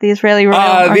army? The Israeli Royal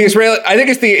Army? I think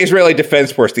it's the Israeli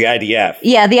Defense Force, the IDF.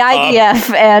 Yeah, the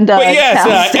IDF and but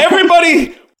yes,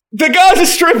 everybody, the Gaza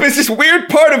Strip is this weird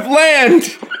part of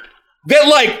land that,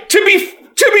 like,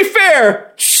 to to be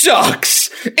fair, sucks.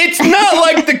 It's not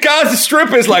like the Gaza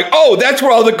Strip is like, oh, that's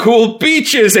where all the cool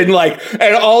beaches and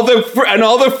all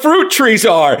the fruit trees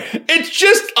are. It's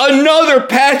just another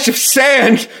patch of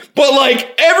sand, but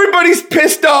like everybody's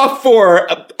pissed off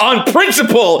on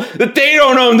principle that they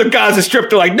don't own the Gaza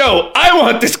Strip. They're like, no, I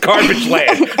want this garbage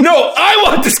land. No, I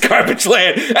want this garbage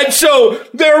land. And so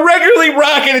they're regularly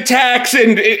rocket attacks,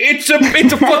 and it's a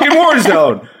fucking war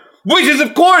zone. Which is,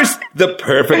 of course, the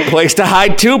perfect place to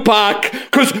hide Tupac.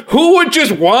 Because who would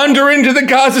just wander into the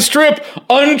Gaza Strip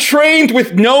untrained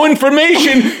with no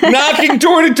information, knocking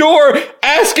door to door,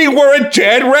 asking where a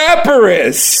dead rapper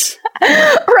is?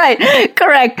 Right,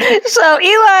 correct. So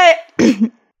Eli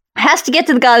has to get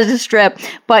to the Gaza Strip,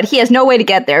 but he has no way to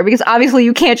get there because obviously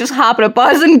you can't just hop in a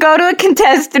bus and go to a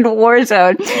contested war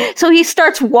zone. So he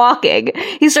starts walking.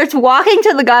 He starts walking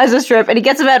to the Gaza Strip, and he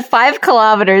gets about 5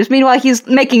 kilometers. Meanwhile, he's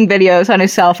making videos on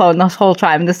his cell phone this whole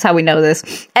time. That's how we know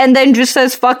this. And then just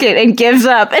says fuck it and gives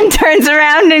up and turns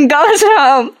around and goes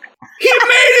home. He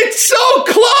made it so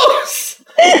close!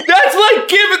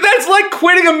 That's like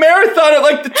quitting a marathon at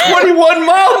like the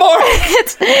 21-mile mark.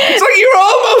 It's like you're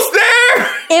almost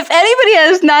there. If anybody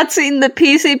has not seen the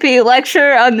PCP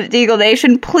lecture on the Deagle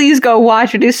Nation, please go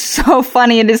watch it. It's so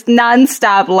funny. It is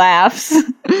nonstop laughs.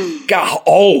 God,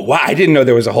 oh wow! I didn't know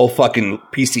there was a whole fucking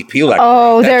PCP lecture.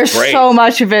 Oh, there's so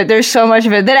much of it. There's so much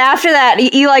of it. Then after that,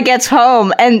 Eli gets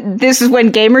home, and this is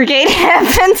when Gamergate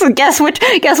happens. So guess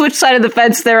which side of the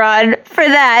fence they're on for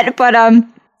that. But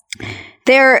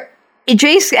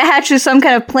Jace hatches some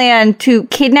kind of plan to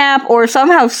kidnap or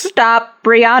somehow stop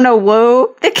Brianna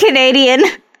Wu, the Canadian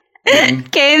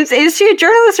games. Is she a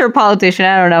journalist or a politician?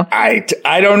 I don't know.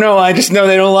 I don't know. I just know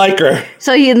they don't like her.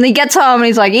 So he gets home and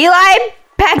he's like, Eli,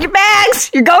 pack your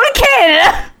bags. You're going to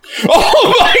Canada.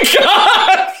 Oh my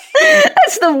God!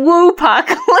 That's the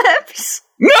Wu-pocalypse.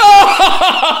 No!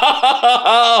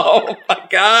 Oh my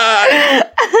God!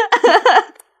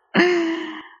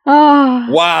 Oh.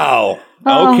 Wow.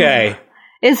 Oh. Okay.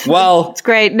 It's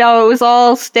great. No, it was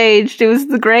all staged. It was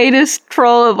the greatest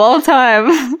troll of all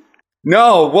time.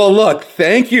 No, well, look,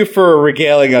 thank you for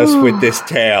regaling us with this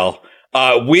tale.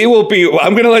 I'm going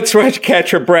to let Sirancha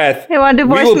catch her breath. Hey, want to do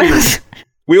voicemails?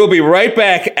 We will be right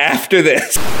back after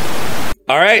this.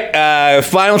 All right,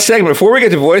 final segment. Before we get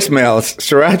to voicemails,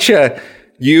 Sirancha,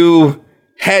 you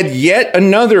had yet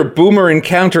another boomer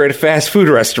encounter at a fast food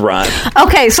restaurant.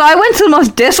 Okay, so I went to the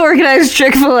most disorganized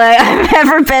Chick-fil-A I've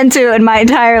ever been to in my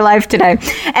entire life today.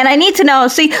 And I need to know,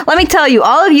 let me tell you,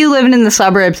 all of you living in the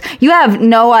suburbs, you have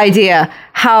no idea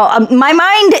how my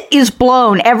mind is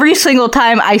blown every single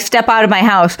time I step out of my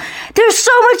house. There's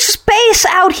so much space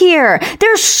out here.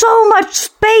 There's so much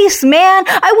space, man.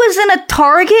 I was in a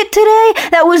Target today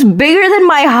that was bigger than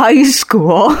my high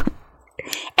school.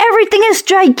 Everything is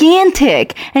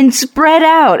gigantic and spread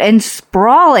out and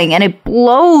sprawling, and it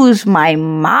blows my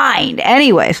mind.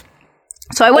 Anyways,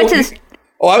 so I went to this.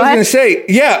 Oh, I was going to say,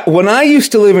 yeah, when I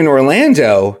used to live in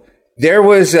Orlando, there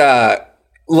was a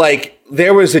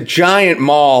giant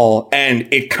mall, and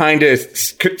it kind of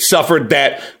suffered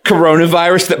that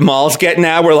coronavirus that malls get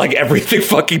now, where like everything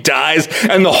fucking dies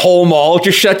and the whole mall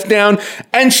just shuts down.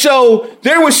 And so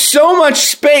there was so much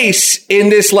space in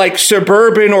this like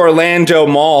suburban Orlando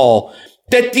mall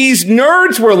that these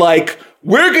nerds were like,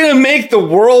 we're going to make the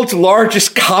world's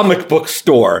largest comic book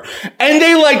store. And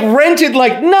they like rented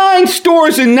like 9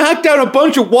 stores and knocked down a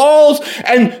bunch of walls.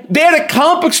 And they had a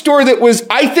comic book store that was,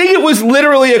 I think it was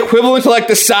literally equivalent to like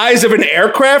the size of an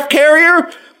aircraft carrier.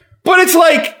 But it's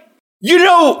like,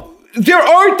 there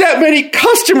aren't that many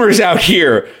customers out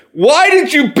here. Why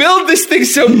did you build this thing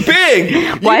so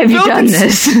big? Why have you done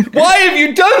this? Why have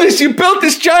you done this? You built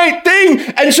this giant thing.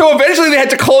 And so eventually they had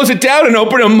to close it down and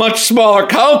open a much smaller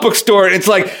comic book store. And it's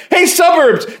like, hey,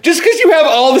 suburbs, just because you have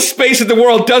all the space in the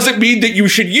world doesn't mean that you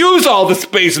should use all the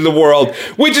space in the world.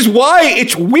 Which is why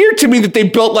it's weird to me that they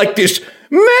built like this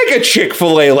mega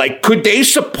Chick-fil-A. Like, could they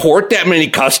support that many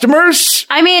customers?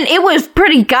 I mean, it was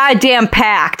pretty goddamn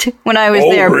packed when I was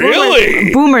there.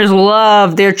 Really? Boomers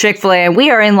love their Chick-fil-A, and we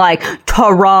are in like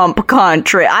Trump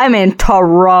country. I'm in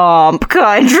Trump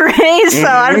country, so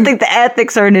I don't think the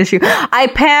ethics are an issue.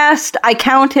 I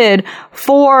counted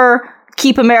 4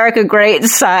 Keep America Great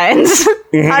signs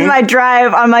on my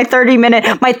drive, on my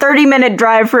 30-minute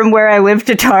drive from where I live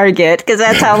to Target, because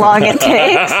that's how long it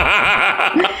takes.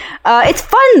 It's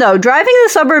fun, though. Driving in the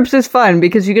suburbs is fun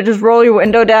because you can just roll your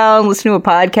window down, listen to a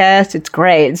podcast. It's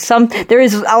great. There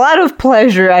is a lot of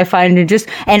pleasure, I find, in just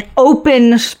an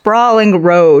open, sprawling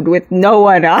road with no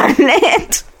one on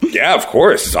it. Yeah, of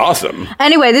course. It's awesome.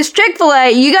 Anyway, this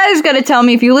Chick-fil-A, you guys got to tell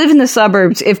me if you live in the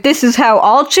suburbs, if this is how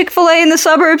all Chick-fil-A in the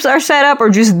suburbs are set up or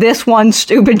just this one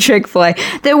stupid Chick-fil-A.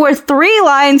 There were 3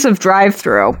 lines of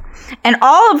drive-thru. And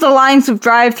all of the lines of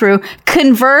drive-thru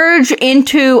converge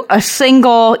into a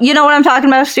single, you know what I'm talking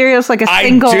about, Asterios? Like a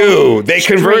single I do. They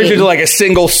stream. converge into like a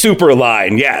single super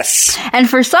line, yes. And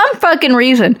for some fucking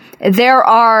reason, there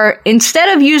are,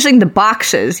 instead of using the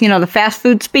boxes, you know, the fast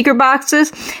food speaker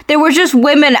boxes, there were just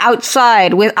women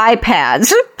outside with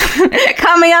iPads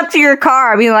coming up to your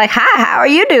car being like, hi, how are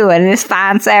you doing this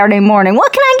fine Saturday morning?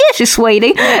 What can I get you,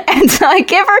 sweetie? And so I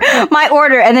give her my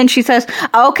order, and then she says,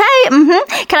 okay,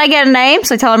 can I get a name?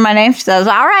 So I tell her my name. She says,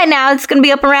 all right, now it's going to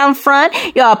be up around front.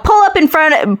 You pull up in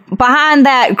front, behind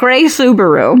that gray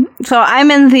Subaru. So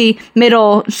I'm in the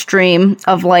middle stream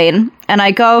of lane, and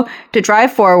I go to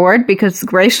drive forward because the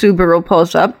gray Subaru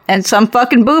pulls up, and some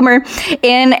fucking boomer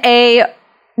in a,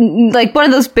 like one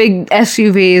of those big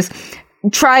SUVs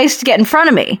tries to get in front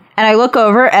of me. And I look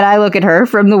over and I look at her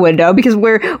from the window because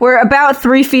we're about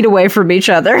 3 feet away from each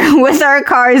other with our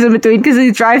cars in between because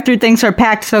these drive-through things are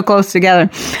packed so close together.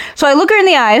 So I look her in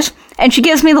the eyes and she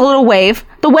gives me the little wave,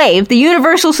 the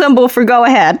universal symbol for go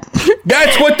ahead.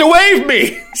 That's what the wave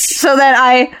means. So then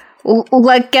I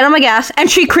like get on my gas and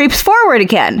she creeps forward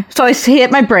again. So I hit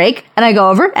my brake and I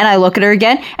go over and I look at her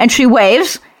again and she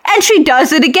waves. And she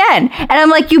does it again. And I'm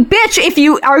like, you bitch, if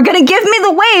you are going to give me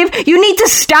the wave, you need to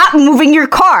stop moving your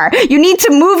car. You need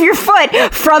to move your foot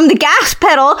from the gas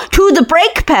pedal to the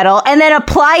brake pedal and then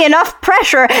apply enough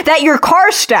pressure that your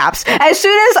car stops. As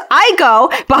soon as I go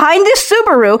behind this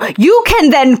Subaru, you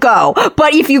can then go.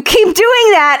 But if you keep doing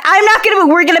that,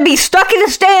 we're going to be stuck in a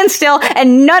standstill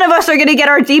and none of us are going to get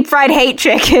our deep fried hate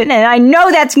chicken. And I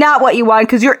know that's not what you want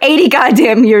because you're 80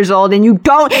 goddamn years old and you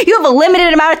have a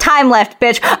limited amount of time left,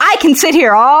 bitch. I can sit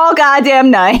here all goddamn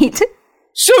night.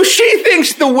 So she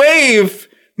thinks the wave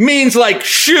means like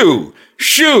shoo,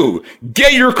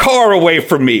 get your car away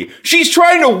from me. She's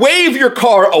trying to wave your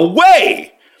car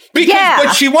away because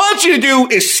what she wants you to do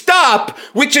is stop,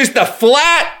 which is the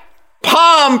flat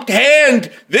palmed hand.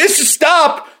 This is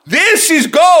stop. This is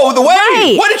go, the wave.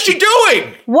 Right. What is she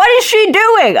doing? What is she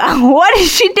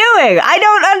doing? I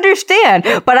don't understand.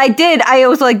 But I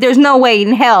was like, there's no way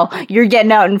in hell you're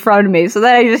getting out in front of me. So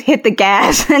then I just hit the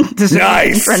gas and just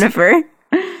in front of her.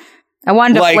 I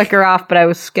wanted to flick her off, but I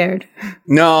was scared.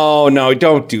 No,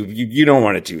 don't do, you don't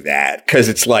want to do that. Cause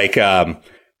it's like, but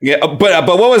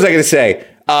what was I going to say?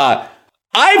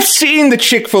 I've seen the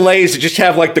Chick-fil-A's that just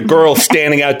have like the girl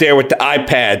standing out there with the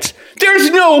iPads. There's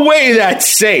no way that's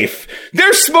safe.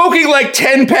 They're smoking like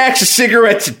 10 packs of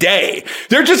cigarettes a day.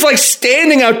 They're just like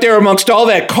standing out there amongst all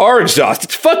that car exhaust.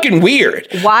 It's fucking weird.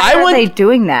 Why are they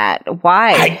doing that?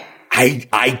 Why?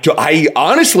 I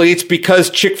honestly, it's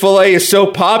because Chick-fil-A is so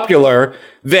popular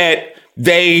that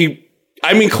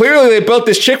clearly they built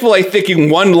this Chick-fil-A thinking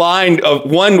one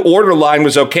order line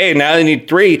was okay. Now they need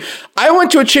 3. I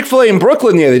went to a Chick-fil-A in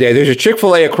Brooklyn the other day. There's a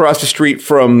Chick-fil-A across the street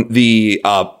from the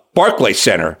Barclays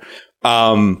Center,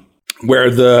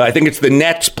 where I think it's the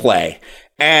Nets play.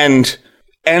 And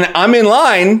I'm in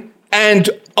line and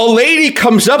a lady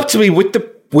comes up to me with the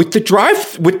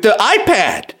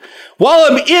iPad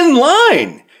while I'm in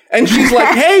line. And she's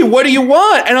like, hey, what do you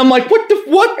want? And I'm like, what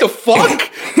the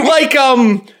fuck? Like,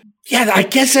 yeah, I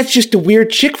guess that's just a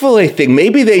weird Chick-fil-A thing.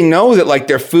 Maybe they know that like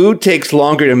their food takes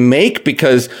longer to make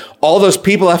because all those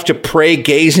people have to pray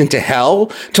gays into hell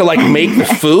to like make the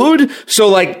food. So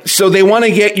they want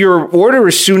to get your order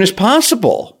as soon as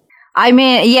possible. I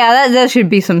mean, yeah, that should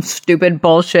be some stupid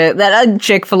bullshit that a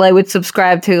Chick-fil-A would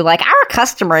subscribe to. Like, our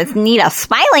customers need a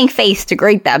smiling face to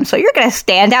greet them, so you're going to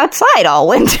stand outside all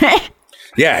winter.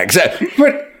 Yeah, exactly.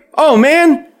 But, oh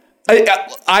man,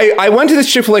 I went to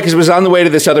this Chick-fil-A because it was on the way to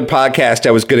this other podcast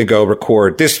I was going to go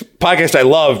record. This podcast I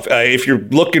love. If you're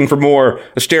looking for more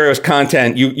Asterios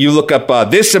content, you look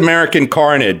up This American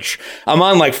Carnage. I'm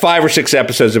on like 5 or 6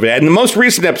 episodes of it. And the most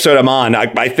recent episode I'm on,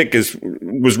 I think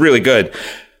was really good.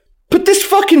 But this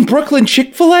fucking Brooklyn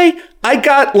Chick-fil-A, I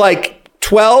got like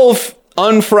 12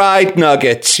 unfried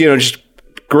nuggets, just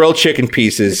grilled chicken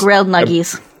pieces. Grilled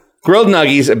nuggies. Grilled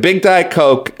nuggies, a big Diet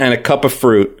Coke, and a cup of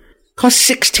fruit. Cost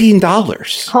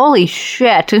 $16. Holy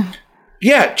shit.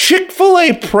 Yeah,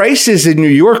 Chick-fil-A prices in New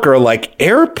York are like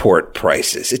airport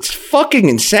prices. It's fucking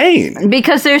insane.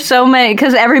 Because there's so many,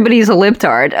 because everybody's a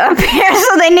libtard up here,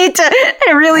 so they need to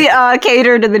really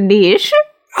cater to the niche.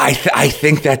 I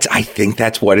think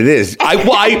that's what it is.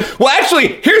 Well,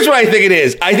 actually, here's what I think it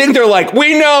is. I think they're like,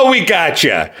 we know we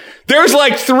gotcha. There's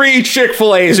like 3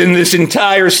 Chick-fil-A's in this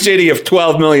entire city of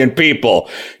 12 million people.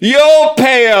 You'll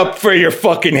pay up for your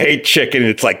fucking hate chicken.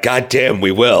 It's like, goddamn,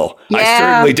 we will. Yeah. I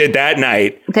certainly did that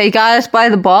night. They got us by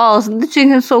the balls. The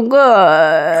chicken's so good.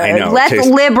 I know. Let the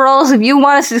liberals, if you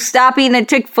want us to stop eating at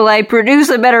Chick-fil-A, produce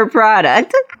a better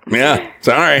product. Yeah,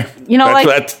 sorry. You know,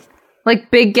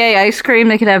 like Big Gay ice cream,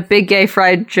 they could have Big Gay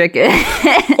fried chicken.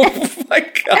 Oh my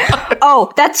God.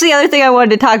 Oh, that's the other thing I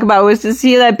wanted to talk about was to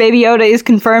see that Baby Yoda is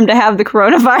confirmed to have the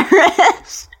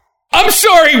coronavirus. I'm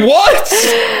sorry, what?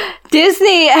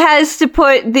 Disney has to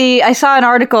put I saw an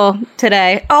article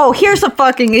today. Oh, here's my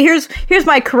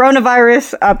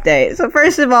coronavirus update. So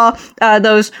first of all,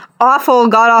 those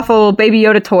god-awful Baby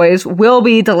Yoda toys will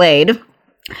be delayed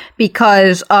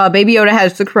because Baby Yoda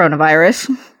has the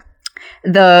coronavirus.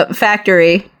 The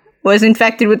factory was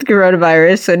infected with the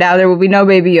coronavirus, so now there will be no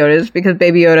Baby Yodas because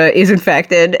Baby Yoda is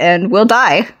infected and will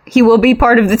die. He will be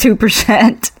part of the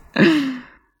 2%.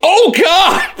 Oh,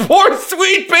 God! Poor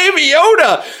sweet Baby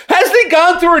Yoda! Has they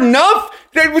gone through enough?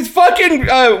 There was fucking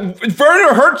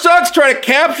Werner Herzog's trying to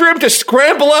capture him to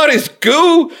scramble out his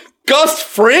goo. Gus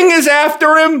Fring is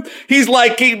after him. He's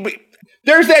like...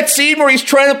 There's that scene where he's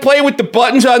trying to play with the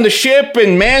buttons on the ship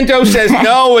and Mando says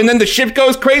no and then the ship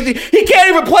goes crazy. He can't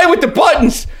even play with the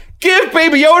buttons. Give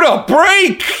Baby Yoda a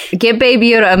break. Give Baby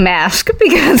Yoda a mask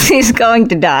because he's going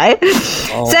to die.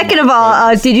 Oh, second of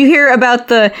all, did you hear about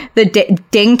the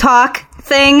ding talk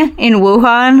thing in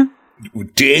Wuhan?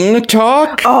 Ding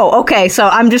talk? Oh, okay. So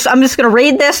I'm just going to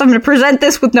read this. I'm going to present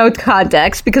this with no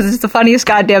context because it's the funniest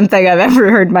goddamn thing I've ever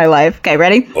heard in my life. Okay,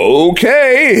 ready?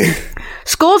 Okay.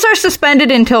 Schools are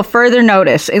suspended until further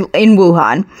notice in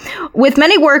Wuhan. With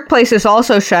many workplaces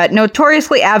also shut,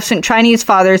 notoriously absent Chinese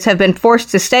fathers have been forced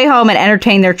to stay home and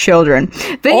entertain their children.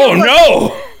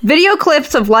 Video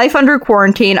clips of life under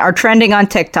quarantine are trending on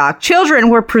TikTok. Children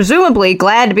were presumably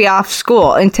glad to be off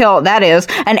school until, that is,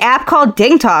 an app called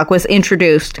Ding Talk was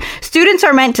introduced. Students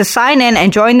are meant to sign in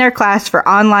and join their class for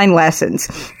online lessons.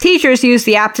 Teachers use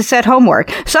the app to set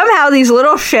homework. Somehow these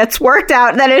little shits worked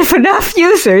out that if enough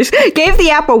users gave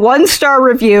the app a 1-star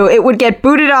review, it would get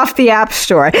booted off the App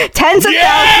Store. Tens of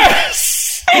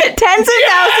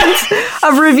thousands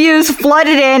of reviews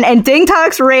flooded in, and Ding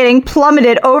Talk's rating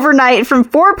plummeted overnight from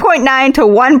 4.9 to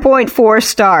 1.4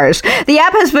 stars. The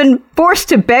app has been forced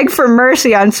to beg for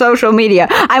mercy on social media.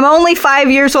 I'm only 5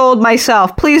 years old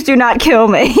myself. Please do not kill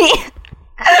me.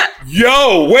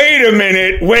 Yo, wait a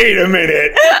minute.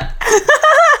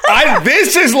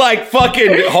 This is like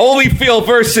fucking Holyfield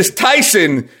versus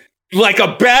Tyson, like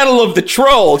a battle of the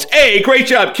trolls. A, great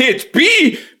job, kids.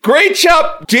 B, great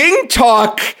job, Ding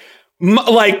Talk,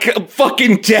 like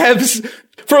fucking devs,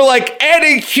 for like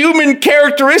adding human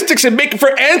characteristics and making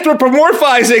for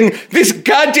anthropomorphizing this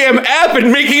goddamn app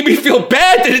and making me feel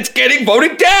bad that it's getting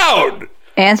voted down.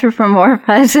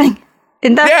 Anthropomorphizing?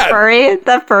 Isn't that furry?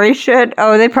 That furry shit?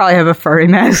 Oh, they probably have a furry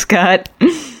mascot.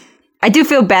 I do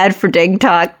feel bad for Ding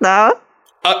Talk, though.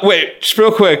 Wait, just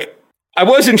real quick. I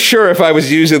wasn't sure if I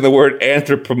was using the word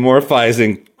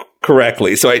anthropomorphizing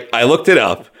correctly, so I looked it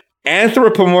up.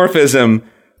 Anthropomorphism,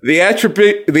 the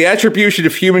attribution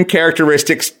of human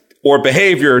characteristics or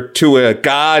behavior to a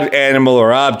god, animal,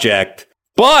 or object.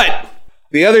 But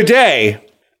the other day,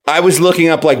 I was looking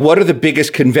up, like, what are the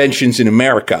biggest conventions in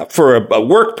America for a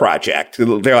work project?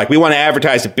 They're like, we want to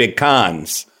advertise at big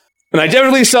cons. And I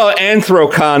definitely saw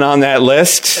Anthrocon on that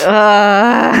list. And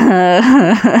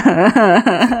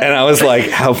I was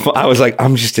like,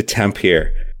 I'm just a temp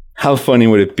here. How funny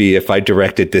would it be if I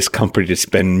directed this company to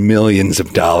spend millions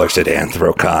of dollars at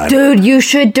Anthrocon? Dude, you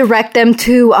should direct them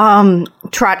to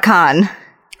TrotCon.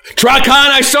 TrotCon,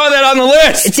 I saw that on the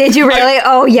list. Did you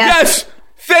really? Yes.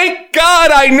 Thank God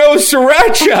I know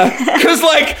Sirancha, because,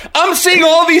 like, I'm seeing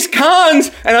all these cons,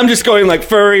 and I'm just going, like,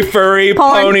 furry, pony,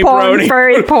 brony.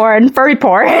 Furry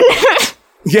porn.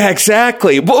 Yeah,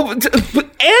 exactly. Well,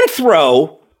 but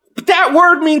anthro, that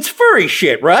word means furry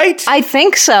shit, right? I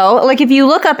think so. Like, if you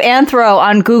look up anthro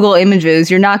on Google Images,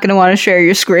 you're not going to want to share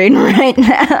your screen right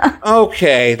now.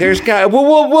 Okay,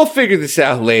 we'll figure this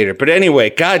out later. But anyway,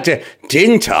 goddamn,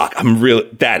 Ding Talk,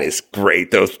 that is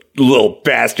great. Those little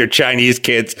bastard Chinese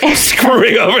kids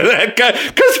screwing over that guy.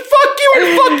 Because fuck you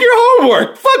and fuck your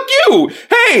homework. Fuck you.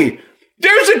 Hey,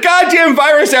 there's a goddamn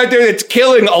virus out there that's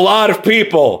killing a lot of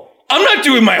people. I'm not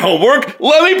doing my homework.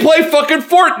 Let me play fucking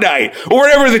Fortnite or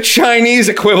whatever the Chinese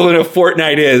equivalent of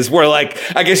Fortnite is, where, like,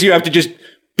 I guess you have to just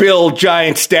build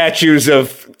giant statues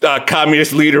of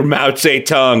communist leader Mao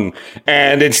Zedong,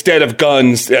 and instead of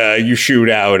guns, you shoot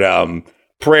out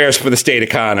prayers for the state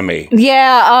economy.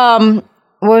 Yeah,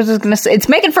 what was I going to say? It's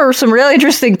making for some really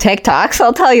interesting TikToks,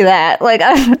 I'll tell you that. Like,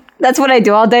 that's what I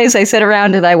do all day, is I sit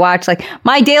around and I watch, like,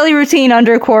 my daily routine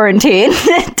under quarantine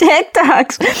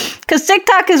TikToks. Because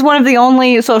TikTok is one of the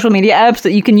only social media apps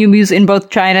that you can use in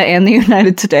both China and the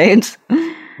United States.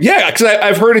 Yeah, because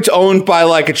I've heard it's owned by,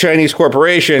 like, a Chinese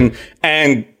corporation,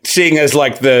 and seeing as,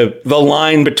 like, the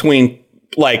line between,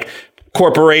 like,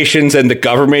 corporations and the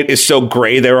government is so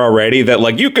gray there already that,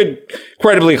 like, you could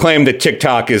credibly claim that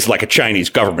TikTok is like a Chinese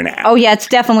government app. Oh, yeah, it's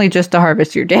definitely just to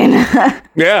harvest your data.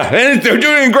 Yeah, and they're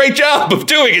doing a great job of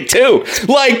doing it, too.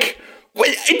 Like,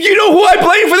 you know who I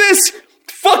blame for this?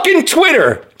 Fucking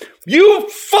Twitter. You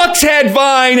fucks had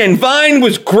Vine, and Vine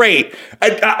was great.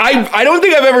 I don't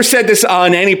think I've ever said this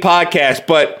on any podcast,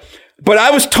 but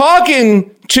I was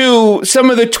talking to some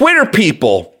of the Twitter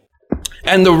people,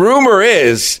 and the rumor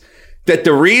is that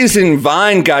the reason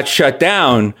Vine got shut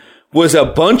down was a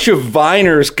bunch of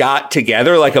Viners got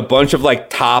together, like a bunch of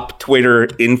like top Twitter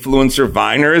influencer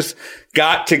Viners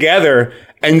got together,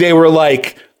 and they were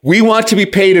like, we want to be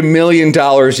paid $1 million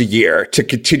a year to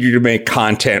continue to make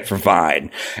content for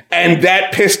Vine. And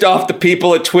that pissed off the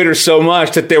people at Twitter so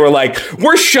much that they were like,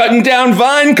 we're shutting down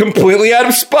Vine completely out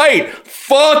of spite.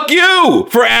 Fuck you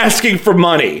for asking for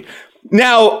money.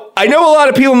 Now, I know a lot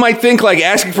of people might think like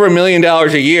asking for $1 million a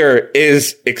year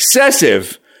is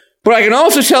excessive, but I can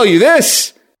also tell you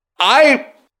this. I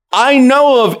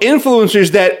know of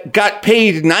influencers that got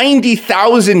paid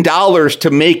 $90,000 to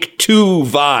make 2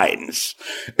 Vines.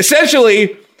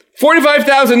 Essentially,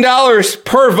 $45,000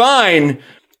 per Vine,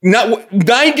 not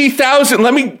 90,000.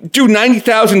 Let me do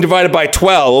 90,000 divided by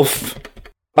 12.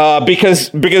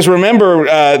 Because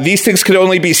remember, these things could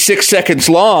only be 6 seconds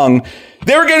long.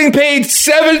 They were getting paid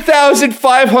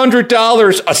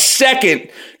 $7,500 a second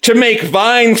to make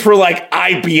Vines for like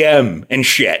IBM and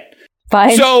shit.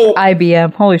 Vines for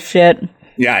IBM. Holy shit.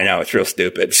 Yeah, I know. It's real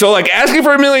stupid. So like asking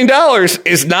for $1 million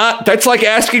is not, that's like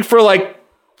asking for like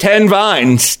 10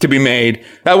 Vines to be made.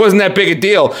 That wasn't that big a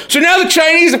deal. So now the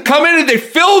Chinese have come in and they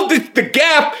filled the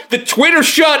gap that Twitter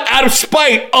shut out of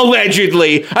spite,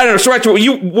 allegedly. I don't know. Sirancha,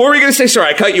 what were you going to say?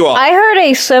 Sorry, I cut you off. I heard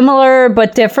a similar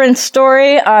but different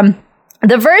story.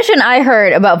 The version I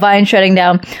heard about Vine shutting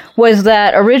down was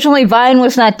that originally Vine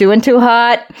was not doing too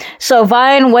hot. So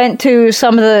Vine went to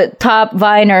some of the top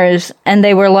Viners and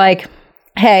they were like,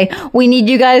 hey, we need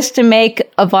you guys to make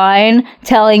a Vine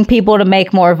telling people to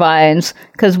make more Vines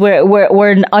because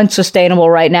we're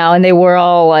unsustainable right now. And they were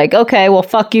all like, okay, well,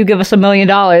 fuck you, give us $1 million.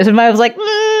 And I was like,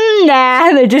 nah,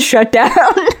 and they just shut down.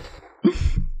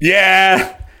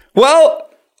 Yeah. Well,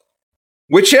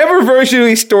 whichever version of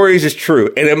these stories is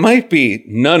true, and it might be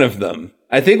none of them,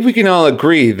 I think we can all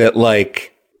agree that,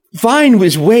 like, Vine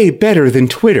was way better than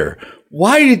Twitter.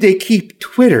 Why did they keep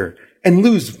Twitter and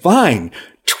lose Vine?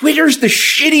 Twitter's the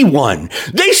shitty one.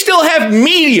 They still have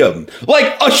Medium, like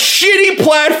a shitty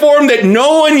platform that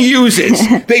no one uses.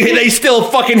 They still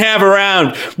fucking have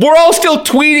around. We're all still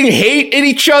tweeting hate at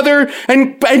each other,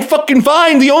 and fucking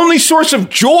Vine, the only source of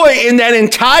joy in that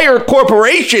entire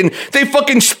corporation, they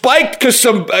fucking spiked because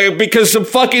some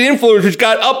fucking influencers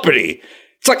got uppity.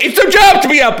 It's like, it's their job to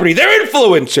be uppity. They're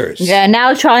influencers. Yeah,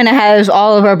 now China has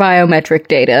all of our biometric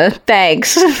data.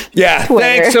 Thanks. Yeah,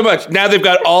 thanks so much. Now they've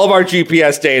got all of our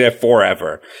GPS data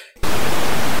forever.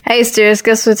 Hey, Steers,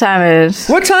 guess what time it is?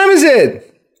 What time is it?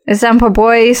 It's time for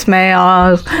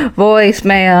voicemails.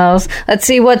 Let's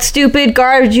see what stupid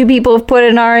garbage you people have put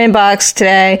in our inbox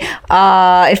today.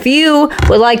 If you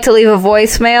would like to leave a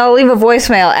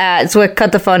voicemail at Zwick.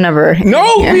 Cut the phone number. No,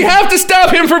 we have to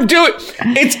stop him from doing it.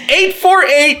 It's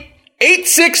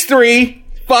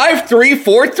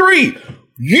 848-863-5343.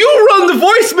 You run the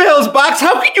voicemails box.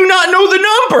 How can you not know the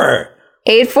number?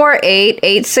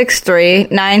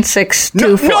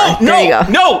 848-863-9624. There you go.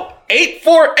 No,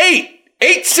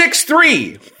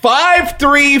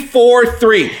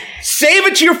 848-863-5343. Save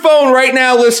it to your phone right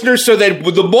now, listeners, so that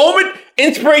the moment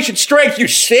inspiration strikes, you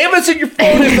save us in your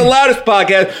phone as the loudest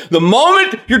podcast. The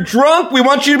moment you're drunk, we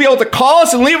want you to be able to call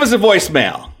us and leave us a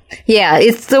voicemail. Yeah,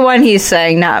 it's the one he's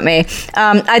saying, not me.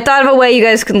 I thought of a way you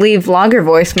guys can leave longer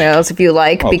voicemails if you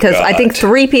like, because God. I think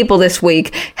 3 people this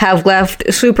week have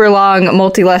left super long,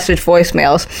 multi-message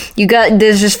voicemails.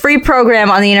 There's this free program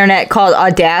on the internet called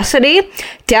Audacity.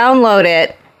 Download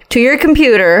it to your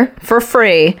computer for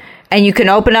free, and you can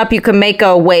you can make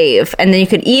a wave, and then you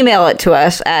can email it to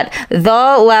us at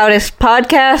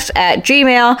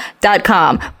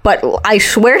theloudestpodcast@gmail.com. But I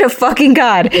swear to fucking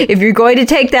God, if you're going to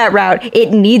take that route,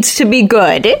 it needs to be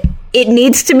good. it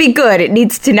needs to be good. It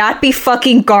needs to not be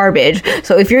fucking garbage.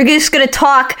 So if you're just gonna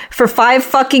talk for 5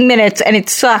 fucking minutes and it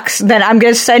sucks, then I'm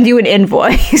gonna send you an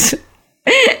invoice.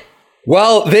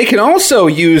 Well, they can also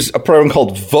use a program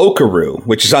called Vocaroo,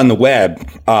 which is on the web.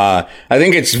 I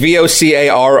think it's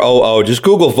Vocaroo. Just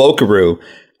Google Vocaroo.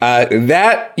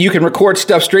 That you can record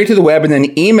stuff straight to the web and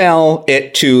then email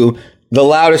it to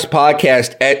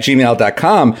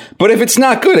theloudestpodcast@gmail.com. But if it's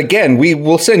not good, again, we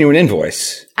will send you an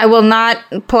invoice. I will not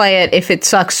play it if it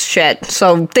sucks shit.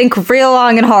 So think real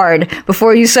long and hard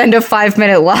before you send a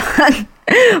 5-minute long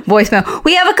voicemail.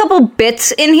 We have a couple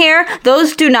bits in here.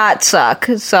 Those do not suck.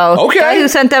 So okay. Guy who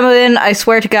sent them in, I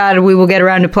swear to God, we will get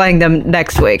around to playing them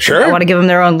next week. Sure. I want to give them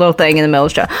their own little thing in the middle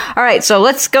of the show. All right, so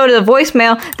let's go to the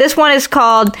voicemail. This one is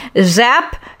called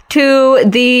Zap to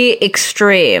the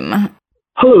Extreme.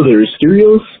 Hello there,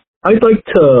 Stereos. I'd like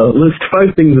to list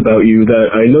 5 things about you that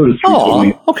I noticed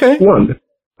recently. Okay. 1.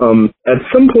 At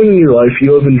some point in your life,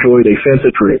 you have enjoyed a fancy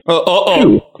drink.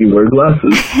 2. You wear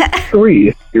glasses.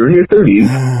 3. You're in your 30s.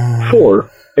 4.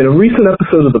 In a recent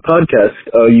episode of the podcast,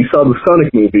 you saw the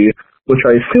Sonic movie, which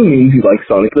I assume means you like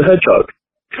Sonic the Hedgehog.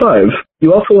 5.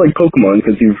 You also like Pokemon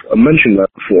because you've mentioned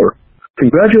that before.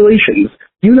 Congratulations.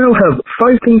 You now have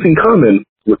 5 things in common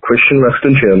with Christian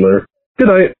Reston Chandler. Good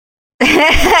night.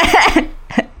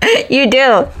 You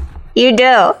do. You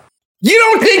do. You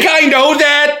don't think I know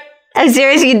that? I'm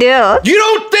serious, you do. You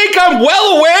don't think I'm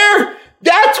well aware?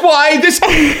 That's why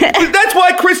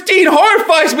Christine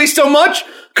horrifies me so much.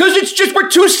 Because it's just we're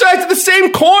two sides of the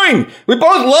same coin. We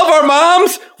both love our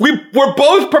moms. We're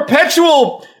both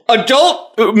perpetual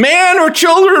adult man or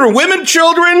children or women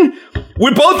children.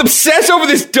 We both obsess over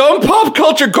this dumb pop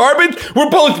culture garbage. We're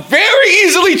both very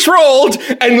easily trolled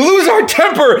and lose our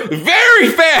temper very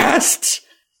fast.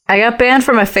 I got banned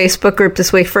from a Facebook group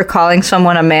this week for calling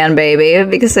someone a man baby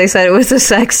because they said it was a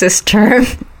sexist term.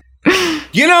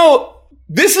 You know,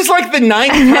 this is like the 9th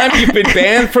time you've been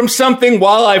banned from something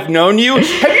while I've known you.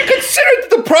 Have you considered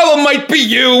that the problem might be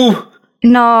you?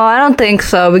 No, I don't think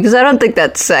so, because I don't think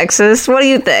that's sexist. What do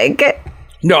you think?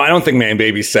 No, I don't think man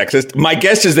baby's sexist. My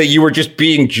guess is that you were just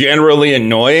being generally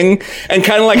annoying and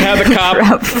kind of like how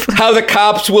the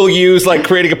cops will use like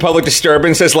creating a public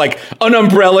disturbance as like an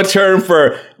umbrella term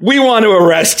for we want to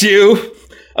arrest you.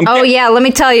 Yeah, let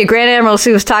me tell you, Grand Admiral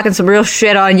C was talking some real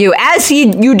shit on you, as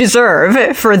you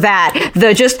deserve for that.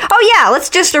 Let's just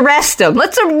arrest him. How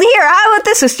about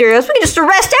this, Asterios? We can just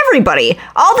arrest everybody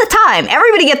all the time.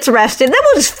 Everybody gets arrested, then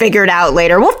we'll just figure it out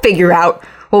later. We'll figure out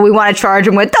what we want to charge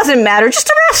him with. Doesn't matter. Just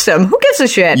arrest him. Who gives a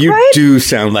shit? You right? do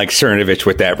sound like Cernovich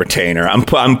with that retainer. I'm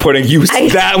putting you.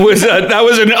 That was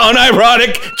an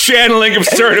unironic channeling of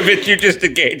Cernovich you just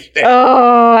engaged in.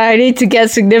 Oh, I need to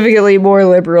get significantly more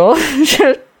liberal.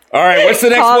 All right, what's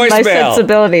the next voicemail? My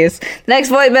sensibilities. The next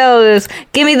voicemail is,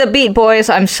 give me the beat, boys.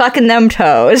 I'm sucking them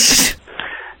toes.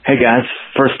 Hey, guys.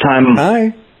 First time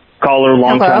caller,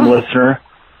 long time listener.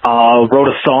 Wrote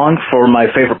a song for my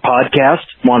favorite podcast.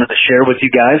 Wanted to share with you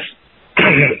guys.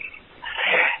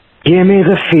 Give me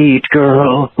the feet,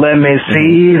 girl. Let me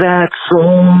see that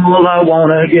soul. I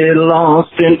want to get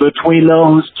lost in between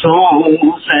those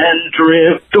toes and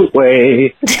drift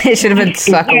away. It should have been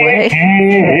suck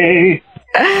away.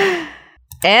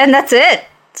 And that's it.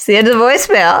 It's the end of the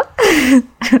voicemail.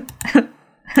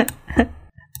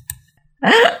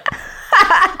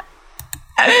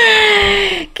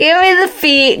 Give me the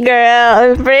feet,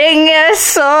 girl. Bring your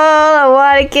soul. I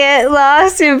want to get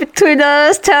lost in between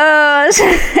those toes.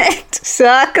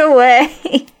 Suck away.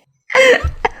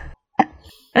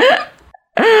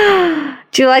 Do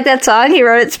you like that song? He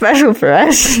wrote it special for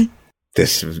us.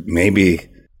 This maybe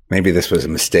this was a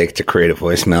mistake to create a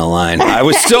voicemail line.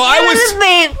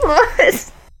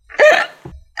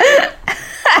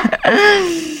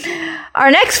 Our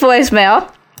next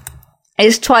voicemail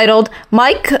is titled,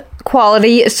 Mic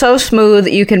Quality is So Smooth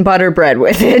You Can Butter Bread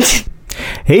With It.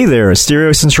 Hey there,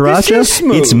 Asterios and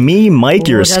Sirancha. It's me, Mike,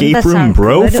 your escape room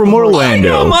bro from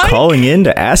Orlando, calling in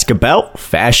to ask about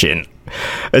fashion.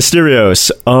 Asterios,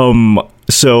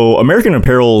 so American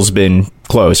Apparel's been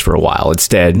closed for a while. It's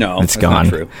dead. No, it's that's gone.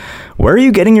 Not true. Where are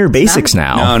you getting your basics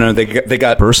now? No, they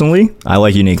got... Personally, I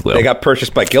like Uniqlo. They got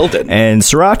purchased by Gildan. And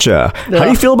Sirancha, how do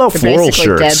you feel about floral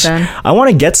shirts? I want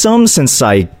to get some since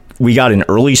we got an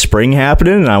early spring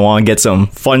happening, and I want to get some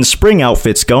fun spring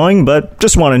outfits going, but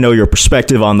just want to know your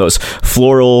perspective on those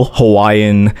floral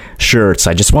Hawaiian shirts.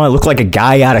 I just want to look like a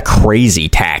guy out of Crazy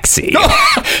Taxi.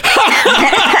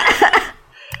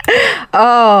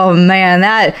 Oh, man,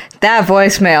 that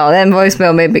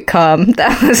voicemail made me come.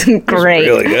 That was great.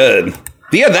 Really good.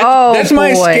 Yeah, that's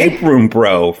my escape room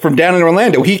bro from down in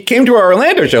Orlando. He came to our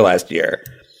Orlando show last year.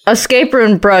 Escape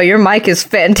Room, bro, your mic is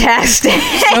fantastic.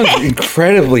 Sounds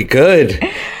incredibly good.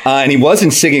 And he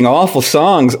wasn't singing awful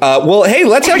songs. Well, hey,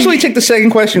 let's actually take the second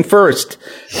question first.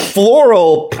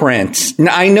 Floral prints.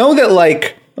 Now, I know that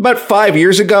like about 5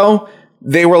 years ago,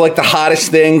 they were like the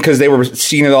hottest thing because they were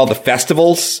seen at all the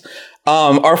festivals.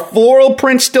 Are floral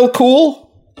prints still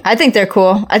cool? I think they're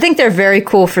cool. I think they're very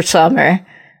cool for summer.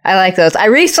 I like those. I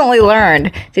recently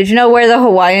learned. Did you know where the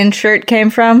Hawaiian shirt came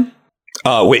from?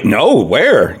 Wait, no,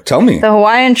 where? Tell me. The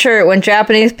Hawaiian shirt, when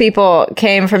Japanese people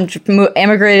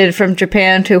immigrated from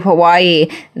Japan to Hawaii,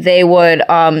 they would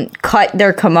cut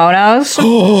their kimonos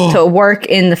to work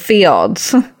in the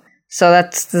fields. So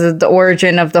that's the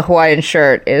origin of the Hawaiian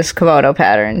shirt is kimono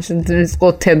patterns. And this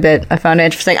little tidbit I found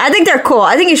interesting. I think they're cool.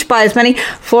 I think you should buy as many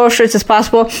floral shirts as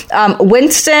possible.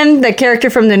 Winston, the character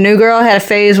from The New Girl, had a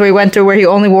phase where he went through where he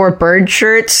only wore bird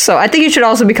shirts. So I think you should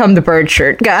also become the bird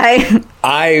shirt guy.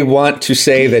 I want to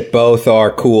say that both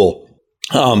are cool.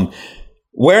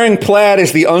 Wearing plaid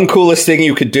is the uncoolest thing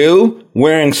you could do.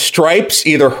 Wearing stripes,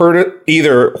 either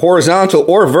horizontal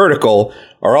or vertical,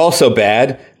 are also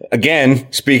bad. Again,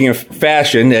 speaking of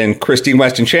fashion and Christine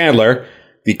Weston Chandler,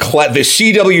 the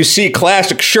CWC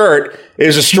classic shirt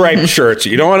is a striped shirt, so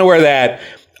you don't want to wear that.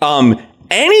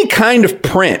 Any kind of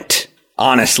print,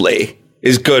 honestly,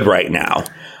 is good right now.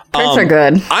 Prints are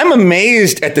good. I'm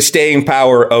amazed at the staying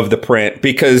power of the print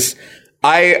because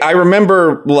I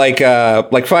remember like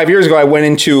 5 years ago, I went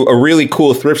into a really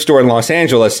cool thrift store in Los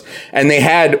Angeles and they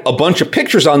had a bunch of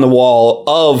pictures on the wall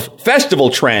of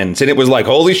festival trends. And it was like,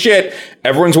 holy shit,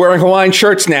 everyone's wearing Hawaiian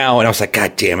shirts now. And I was like,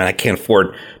 God damn it, I can't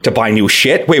afford to buy new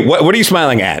shit. Wait, what are you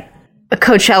smiling at?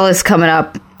 Coachella's coming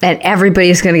up and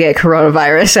everybody's going to get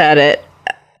coronavirus at it.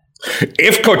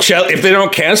 If they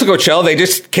don't cancel Coachella, they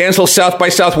just cancel South by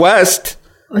Southwest.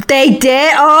 They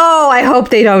did? Oh, I hope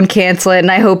they don't cancel it,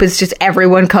 and I hope it's just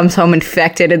everyone comes home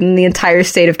infected and the entire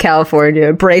state of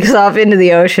California breaks off into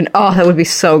the ocean. Oh, that would be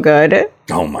so good.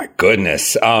 Oh, my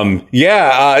goodness. And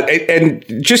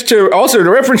just to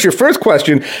reference your first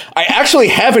question, I actually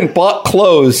haven't bought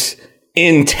clothes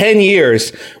in 10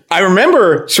 years. I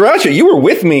remember, Sirancha, you were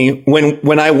with me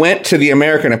when I went to the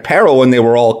American Apparel when they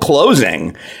were all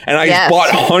closing, and I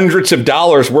bought hundreds of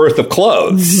dollars worth of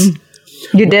clothes. Mm-hmm.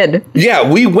 You did. Yeah,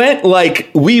 we went to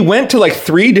like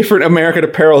 3 different American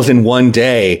Apparels in one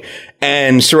day,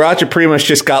 and Sirancha pretty much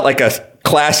just got like a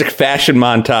classic fashion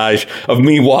montage of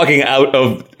me walking out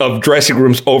of dressing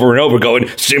rooms over and over going,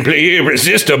 simply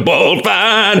irresistible,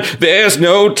 fine, there's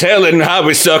no telling how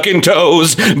we suck in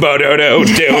toes, but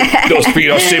those feet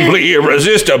are simply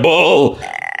irresistible.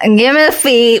 Give me the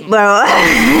feet, bro.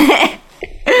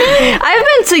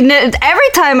 Every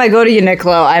time I go to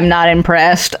Uniqlo, I'm not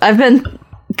impressed. I've been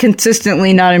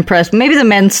consistently not impressed. Maybe the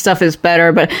men's stuff is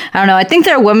better, but I don't know. I think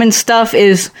their women's stuff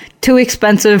is too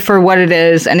expensive for what it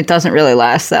is, and it doesn't really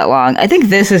last that long. I think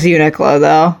this is Uniqlo,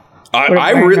 though.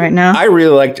 I really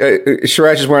liked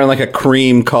Sirancha's wearing like a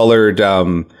cream colored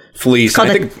fleece.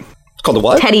 It's called a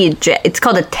what? It's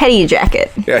called a teddy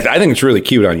jacket. Yeah, I think it's really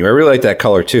cute on you. I really like that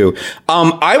color too.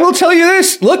 I will tell you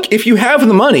this. Look, if you have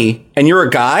the money and you're a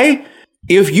guy,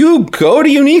 if you go to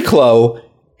Uniqlo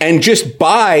and just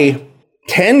buy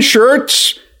 10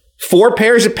 shirts, 4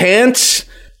 pairs of pants,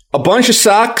 a bunch of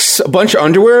socks, a bunch of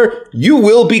underwear, you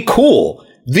will be cool.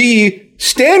 The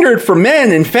standard for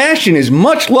men in fashion is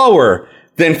much lower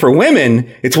than for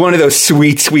women. It's one of those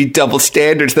sweet, sweet double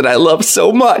standards that I love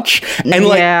so much. And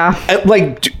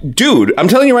dude, I'm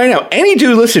telling you right now, any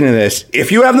dude listening to this,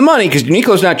 if you have the money, because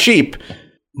Uniqlo's not cheap,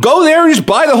 go there and just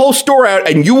buy the whole store out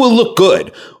and you will look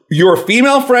good. Your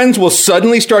female friends will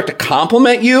suddenly start to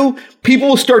compliment you. People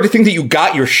will start to think that you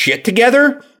got your shit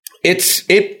together. It's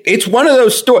one of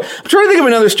those stores. I'm trying to think of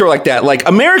another store like that, like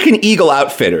American Eagle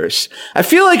Outfitters. I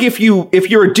feel like if you're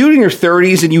a dude in your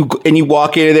 30s and you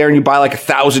walk into there and you buy like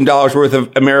 $1,000 worth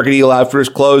of American Eagle Outfitters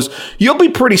clothes, you'll be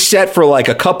pretty set for like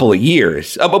a couple of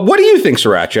years. But what do you think,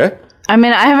 Sirancha? I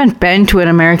mean, I haven't been to an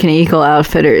American Eagle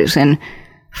Outfitters in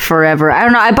forever. I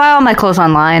don't know. I buy all my clothes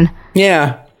online.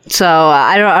 Yeah. So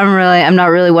I'm not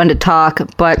really one to talk,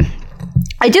 but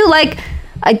I do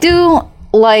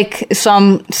like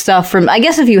some stuff from, I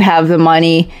guess if you have the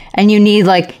money and you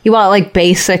want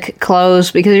basic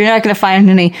clothes, because you're not going to find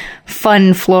any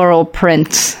fun floral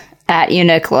prints at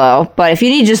Uniqlo. But if you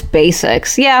need just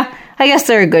basics, yeah, I guess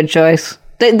they're a good choice.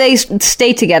 They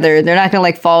stay together. They're not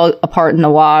going to fall apart in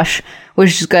the wash,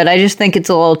 which is good. I just think it's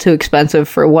a little too expensive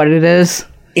for what it is.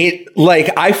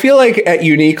 I feel like at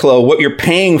Uniqlo, what you're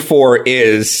paying for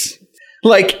is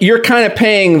you're kind of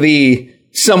paying the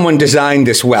someone designed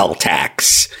this well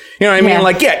tax. You know what I mean?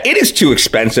 Like, yeah, it is too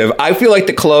expensive. I feel like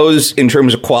the clothes in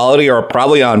terms of quality are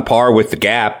probably on par with the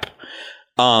Gap.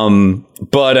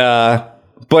 But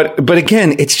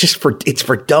again, it's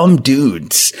for dumb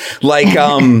dudes. Like,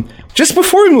 just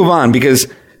before we move on, because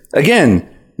again,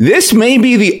 this may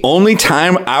be the only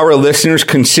time our listeners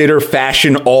consider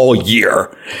fashion all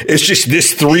year. It's just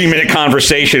this 3-minute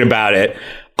conversation about it.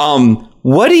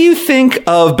 What do you think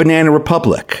of Banana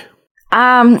Republic?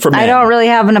 I don't really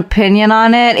have an opinion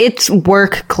on it. It's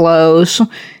work clothes,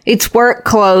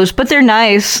 but they're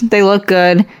nice. They look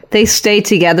good. They stay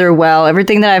together well.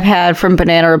 Everything that I've had from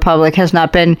Banana Republic has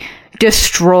not been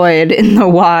destroyed in the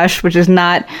wash, which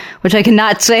I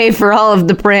cannot say for all of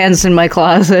the brands in my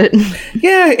closet.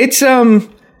 Yeah, it's,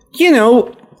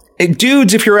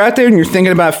 dudes, if you're out there and you're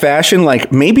thinking about fashion,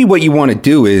 like maybe what you want to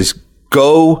do is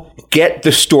go get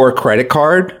the store credit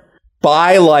card,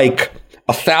 buy like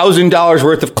 $1,000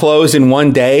 worth of clothes in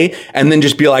one day, and then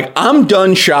just be like, I'm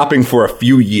done shopping for a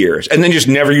few years, and then just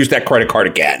never use that credit card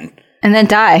again. And then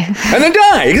die.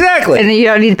 Exactly. And then you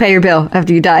don't need to pay your bill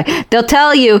after you die. They'll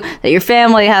tell you that your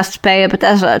family has to pay it, but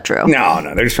that's not true. No,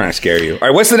 they're just trying to scare you. All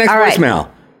right, what's the next voicemail?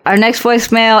 Our next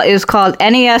voicemail is called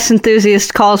NES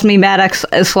Enthusiast Calls Me Maddox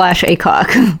 /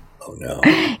 ACOG. Oh, no.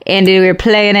 And we're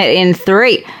playing it in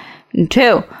 3,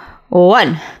 2,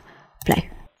 1, play.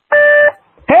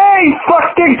 Hey,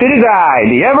 fucksticks, it is I,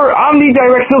 the ever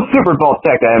omnidirectional Super Bowl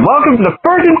Tech, and welcome to the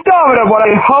first installment of what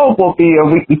I hope will be a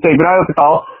weekly segment I like to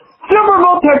call Super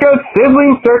Bowl Tech's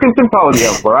Sizzling Circuit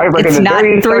Symposium, where I recommend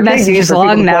various 3 messages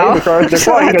long now. So that's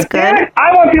good.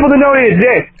 I want people to know it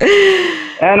exists.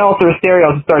 And also the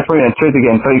stereo starts ringing in truth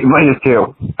again, so you can play this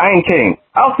too. I ain't kidding.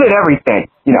 I'll sit everything.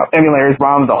 Emulators,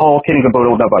 ROMs, the whole kit and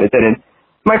caboodle, nobody did it.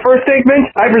 My first segment,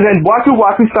 I present Waku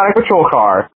Waku Sonic Patrol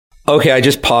Car. Okay, I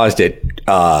just paused it.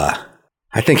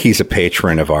 I think he's a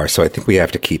patron of ours, so I think we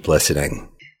have to keep listening.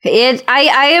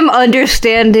 I am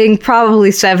understanding probably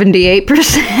 78%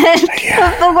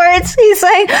 of the words he's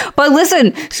saying. But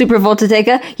listen, Super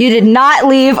Voltateca, you did not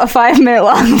leave a 5-minute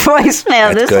long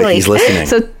voicemail this week. He's listening.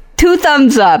 So 2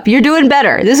 thumbs up. You're doing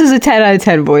better. This is a 10 out of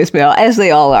 10 voicemail, as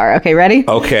they all are. Okay, ready?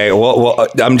 Okay, well,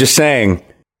 I'm just saying.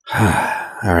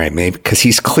 All right, maybe, because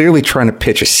he's clearly trying to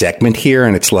pitch a segment here,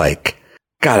 and it's like,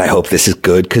 God, I hope this is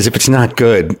good, because if it's not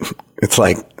good, it's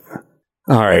like,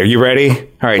 all right, are you ready?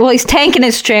 All right. Well, he's tanking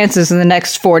his chances in the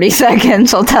next 40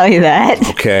 seconds, I'll tell you that.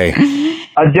 Okay.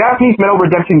 A Japanese metal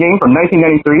redemption game from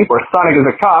 1993 where Sonic is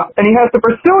a cop, and he has to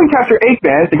pursue and capture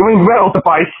Eggman to go in metal to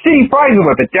buy shitty prizes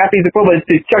with it, Japanese equivalent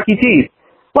to Chuck E. Cheese,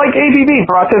 like ABB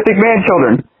for autistic man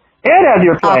children. And as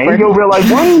you're playing, you'll realize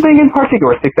one thing in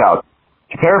particular sticks out.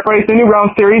 To paraphrase the new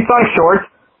round series Sonic Shorts,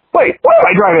 wait, why am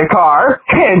I driving a car?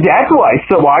 And that's why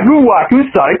Waku Waku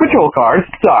Sonic Patrol Cars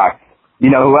suck. You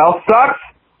know who else sucks?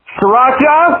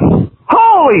 Sirancha?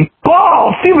 Holy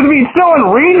balls! She was being so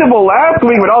unreasonable last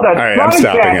week with all that Sonic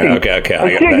casting. Okay.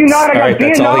 I kid you not, I got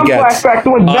Vietnam flashbacks to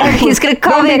when he's gonna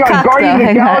call me a cuck. Guardians of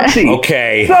the Galaxy.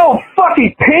 Okay. So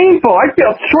fucking painful. I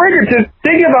feel triggered just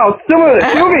thinking about some of the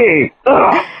movies.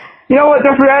 Ugh. You know what,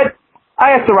 don't forget,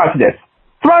 I asked Sirancha this.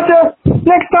 Sirancha,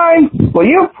 next time, will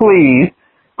you please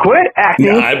quit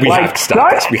acting like such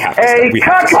a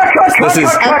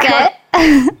cuck.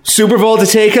 Super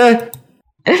Voltateca,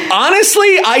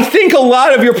 honestly, I think a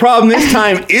lot of your problem this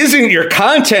time isn't your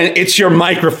content, it's your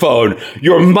microphone.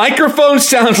 Your microphone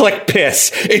sounds like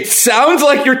piss. It sounds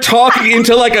like you're talking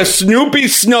into like a Snoopy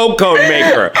snow cone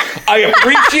maker. I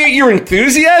appreciate your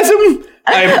enthusiasm.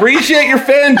 I appreciate your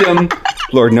fandom.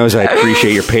 Lord knows I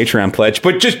appreciate your Patreon pledge,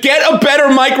 but just get a better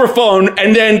microphone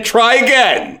and then try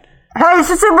again. Hey, it's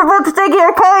Super Voltateca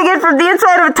here, calling in from the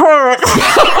inside of a toilet.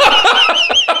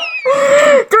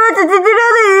 Did you know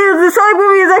that the Sonic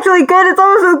movie is actually good? It's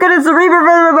almost as good as the Reaper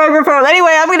version of the microphone.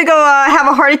 Anyway, I'm gonna go have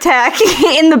a heart attack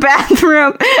in the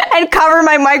bathroom and cover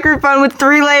my microphone with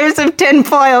 3 layers of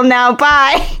tinfoil now.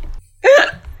 Bye.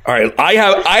 All right,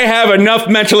 I have enough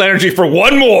mental energy for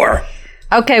one more.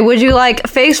 Okay, would you like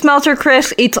Face Melter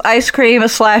Chris eats ice cream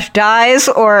 / dies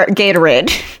or Gatorade?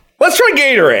 Let's try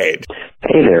Gatorade.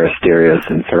 Hey there, Asterios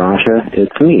and Sirancha.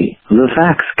 It's me, the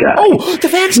facts guy. Oh, the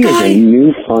facts guy! Here's a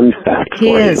new fun fact for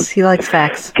you. He is. He likes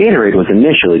facts. Gatorade was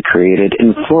initially created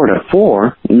in Florida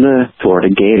for the Florida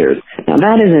Gators. Now,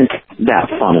 that isn't that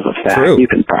fun of a fact. True. You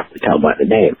can probably tell by the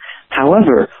name.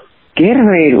 However,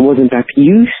 Gatorade was in fact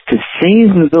used to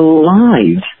save the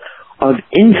lives of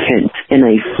infants in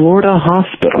a Florida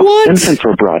hospital. What? Infants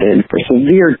were brought in for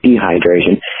severe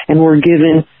dehydration and were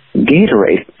given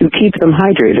Gatorade to keep them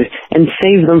hydrated and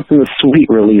save them from the sweet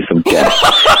release of death.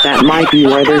 That might be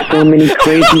why there's so many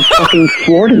crazy fucking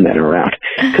Florida men around.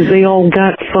 Because they all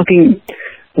got fucking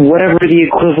whatever the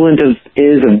equivalent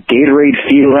is of Gatorade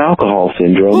fetal alcohol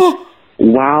syndrome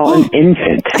while an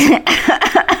infant.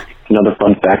 Another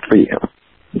fun fact for you.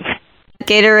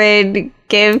 Gatorade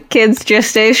gave kids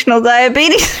gestational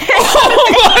diabetes. Oh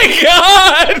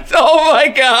my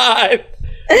god!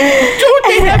 Don't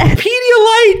they have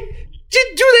Pedialyte? Do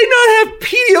they not have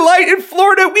Pedialyte in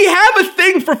Florida? We have a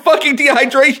thing for fucking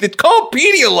dehydration. It's called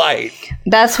Pedialyte.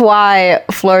 That's why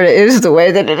Florida is the way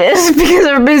that it is, because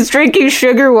everybody's drinking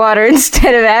sugar water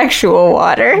instead of actual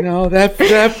water. No,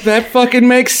 that fucking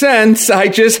makes sense. I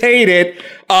just hate it.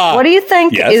 What do you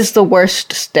think is the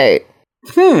worst state?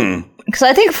 Because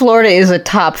I think Florida is a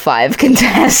top 5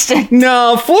 contestant.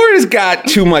 No, Florida's got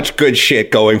too much good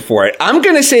shit going for it. I'm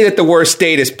going to say that the worst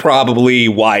state is probably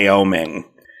Wyoming.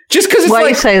 Just because it's Why do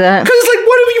you say that? Because it's like,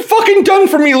 what have you fucking done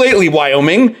for me lately,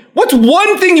 Wyoming? What's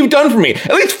one thing you've done for me?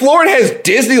 At least Florida has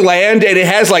Disneyland and it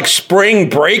has like spring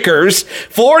breakers.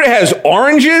 Florida has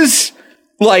oranges.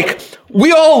 Like,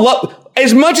 we all love,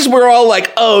 as much as we're all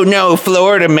like, oh no,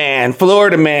 Florida man.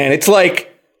 It's like,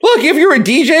 look, if you're a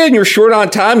DJ and you're short on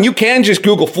time, you can just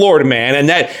Google Florida man, and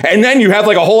then you have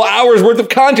like a whole hour's worth of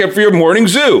content for your morning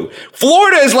zoo.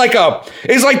 Florida is like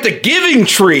the giving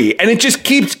tree, and it just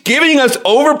keeps giving us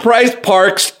overpriced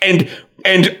parks and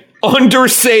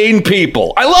undersane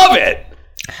people. I love it.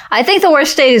 I think the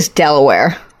worst state is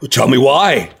Delaware. Tell me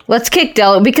why. Let's kick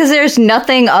Delaware, because there's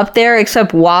nothing up there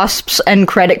except wasps and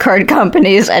credit card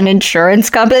companies and insurance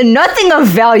companies. Nothing of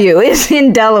value is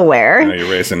in Delaware. Now you're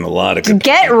raising a lot of good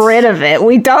Get points. rid of it.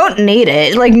 We don't need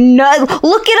it. Like,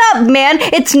 look it up, man.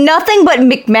 It's nothing but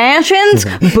McMansions,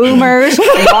 boomers,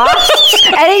 wasps,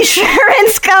 and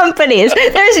insurance companies.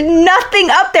 There's nothing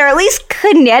up there. At least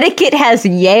Connecticut has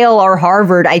Yale or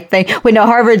Harvard, I think. Wait, no,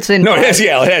 Harvard's in... No, it has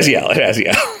Yale.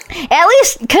 At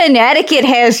least Connecticut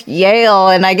has Yale,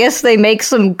 and I guess they make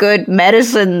some good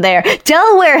medicine there.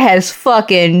 Delaware has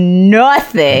fucking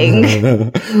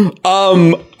nothing.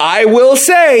 I will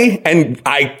say, and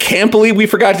I can't believe we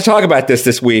forgot to talk about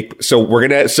this week. So we're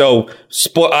gonna, so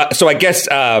I guess,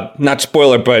 not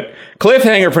spoiler, but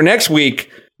cliffhanger for next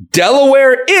week.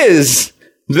 Delaware is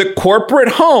the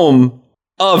corporate home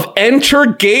of Enter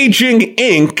Gauging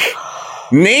Inc.,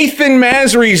 Nathan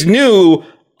Masry's new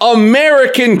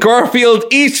American Garfield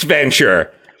East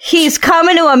venture. He's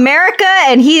coming to America,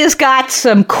 and he has got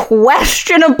some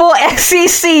questionable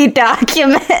SEC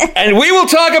documents. And we will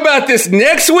talk about this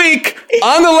next week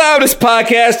on The Loudest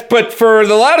Podcast. But for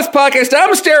The Loudest Podcast,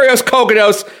 I'm Asterios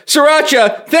Kokonos.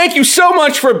 Sirancha, thank you so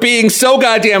much for being so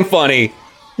goddamn funny.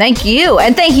 Thank you.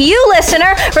 And thank you,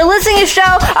 listener, for listening to the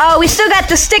show. We still got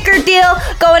the sticker deal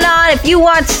going on. If you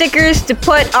want stickers to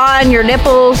put on your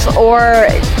nipples or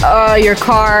your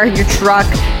car, your truck,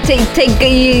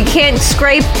 you can't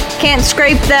scrape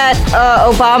that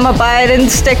Obama-Biden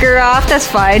sticker off. That's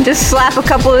fine. Just slap a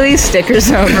couple of these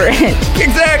stickers over it.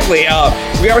 Exactly.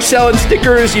 We are selling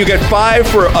stickers. You get 5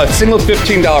 for a single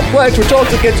 $15 pledge, which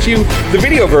also gets you the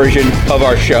video version of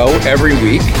our show every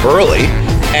week early.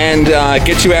 And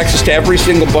gets you access to every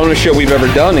single bonus show we've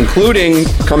ever done, including,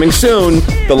 coming soon,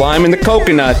 The Lime and the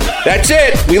Coconut. That's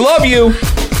it. We love you.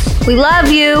 We love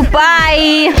you.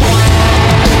 Bye.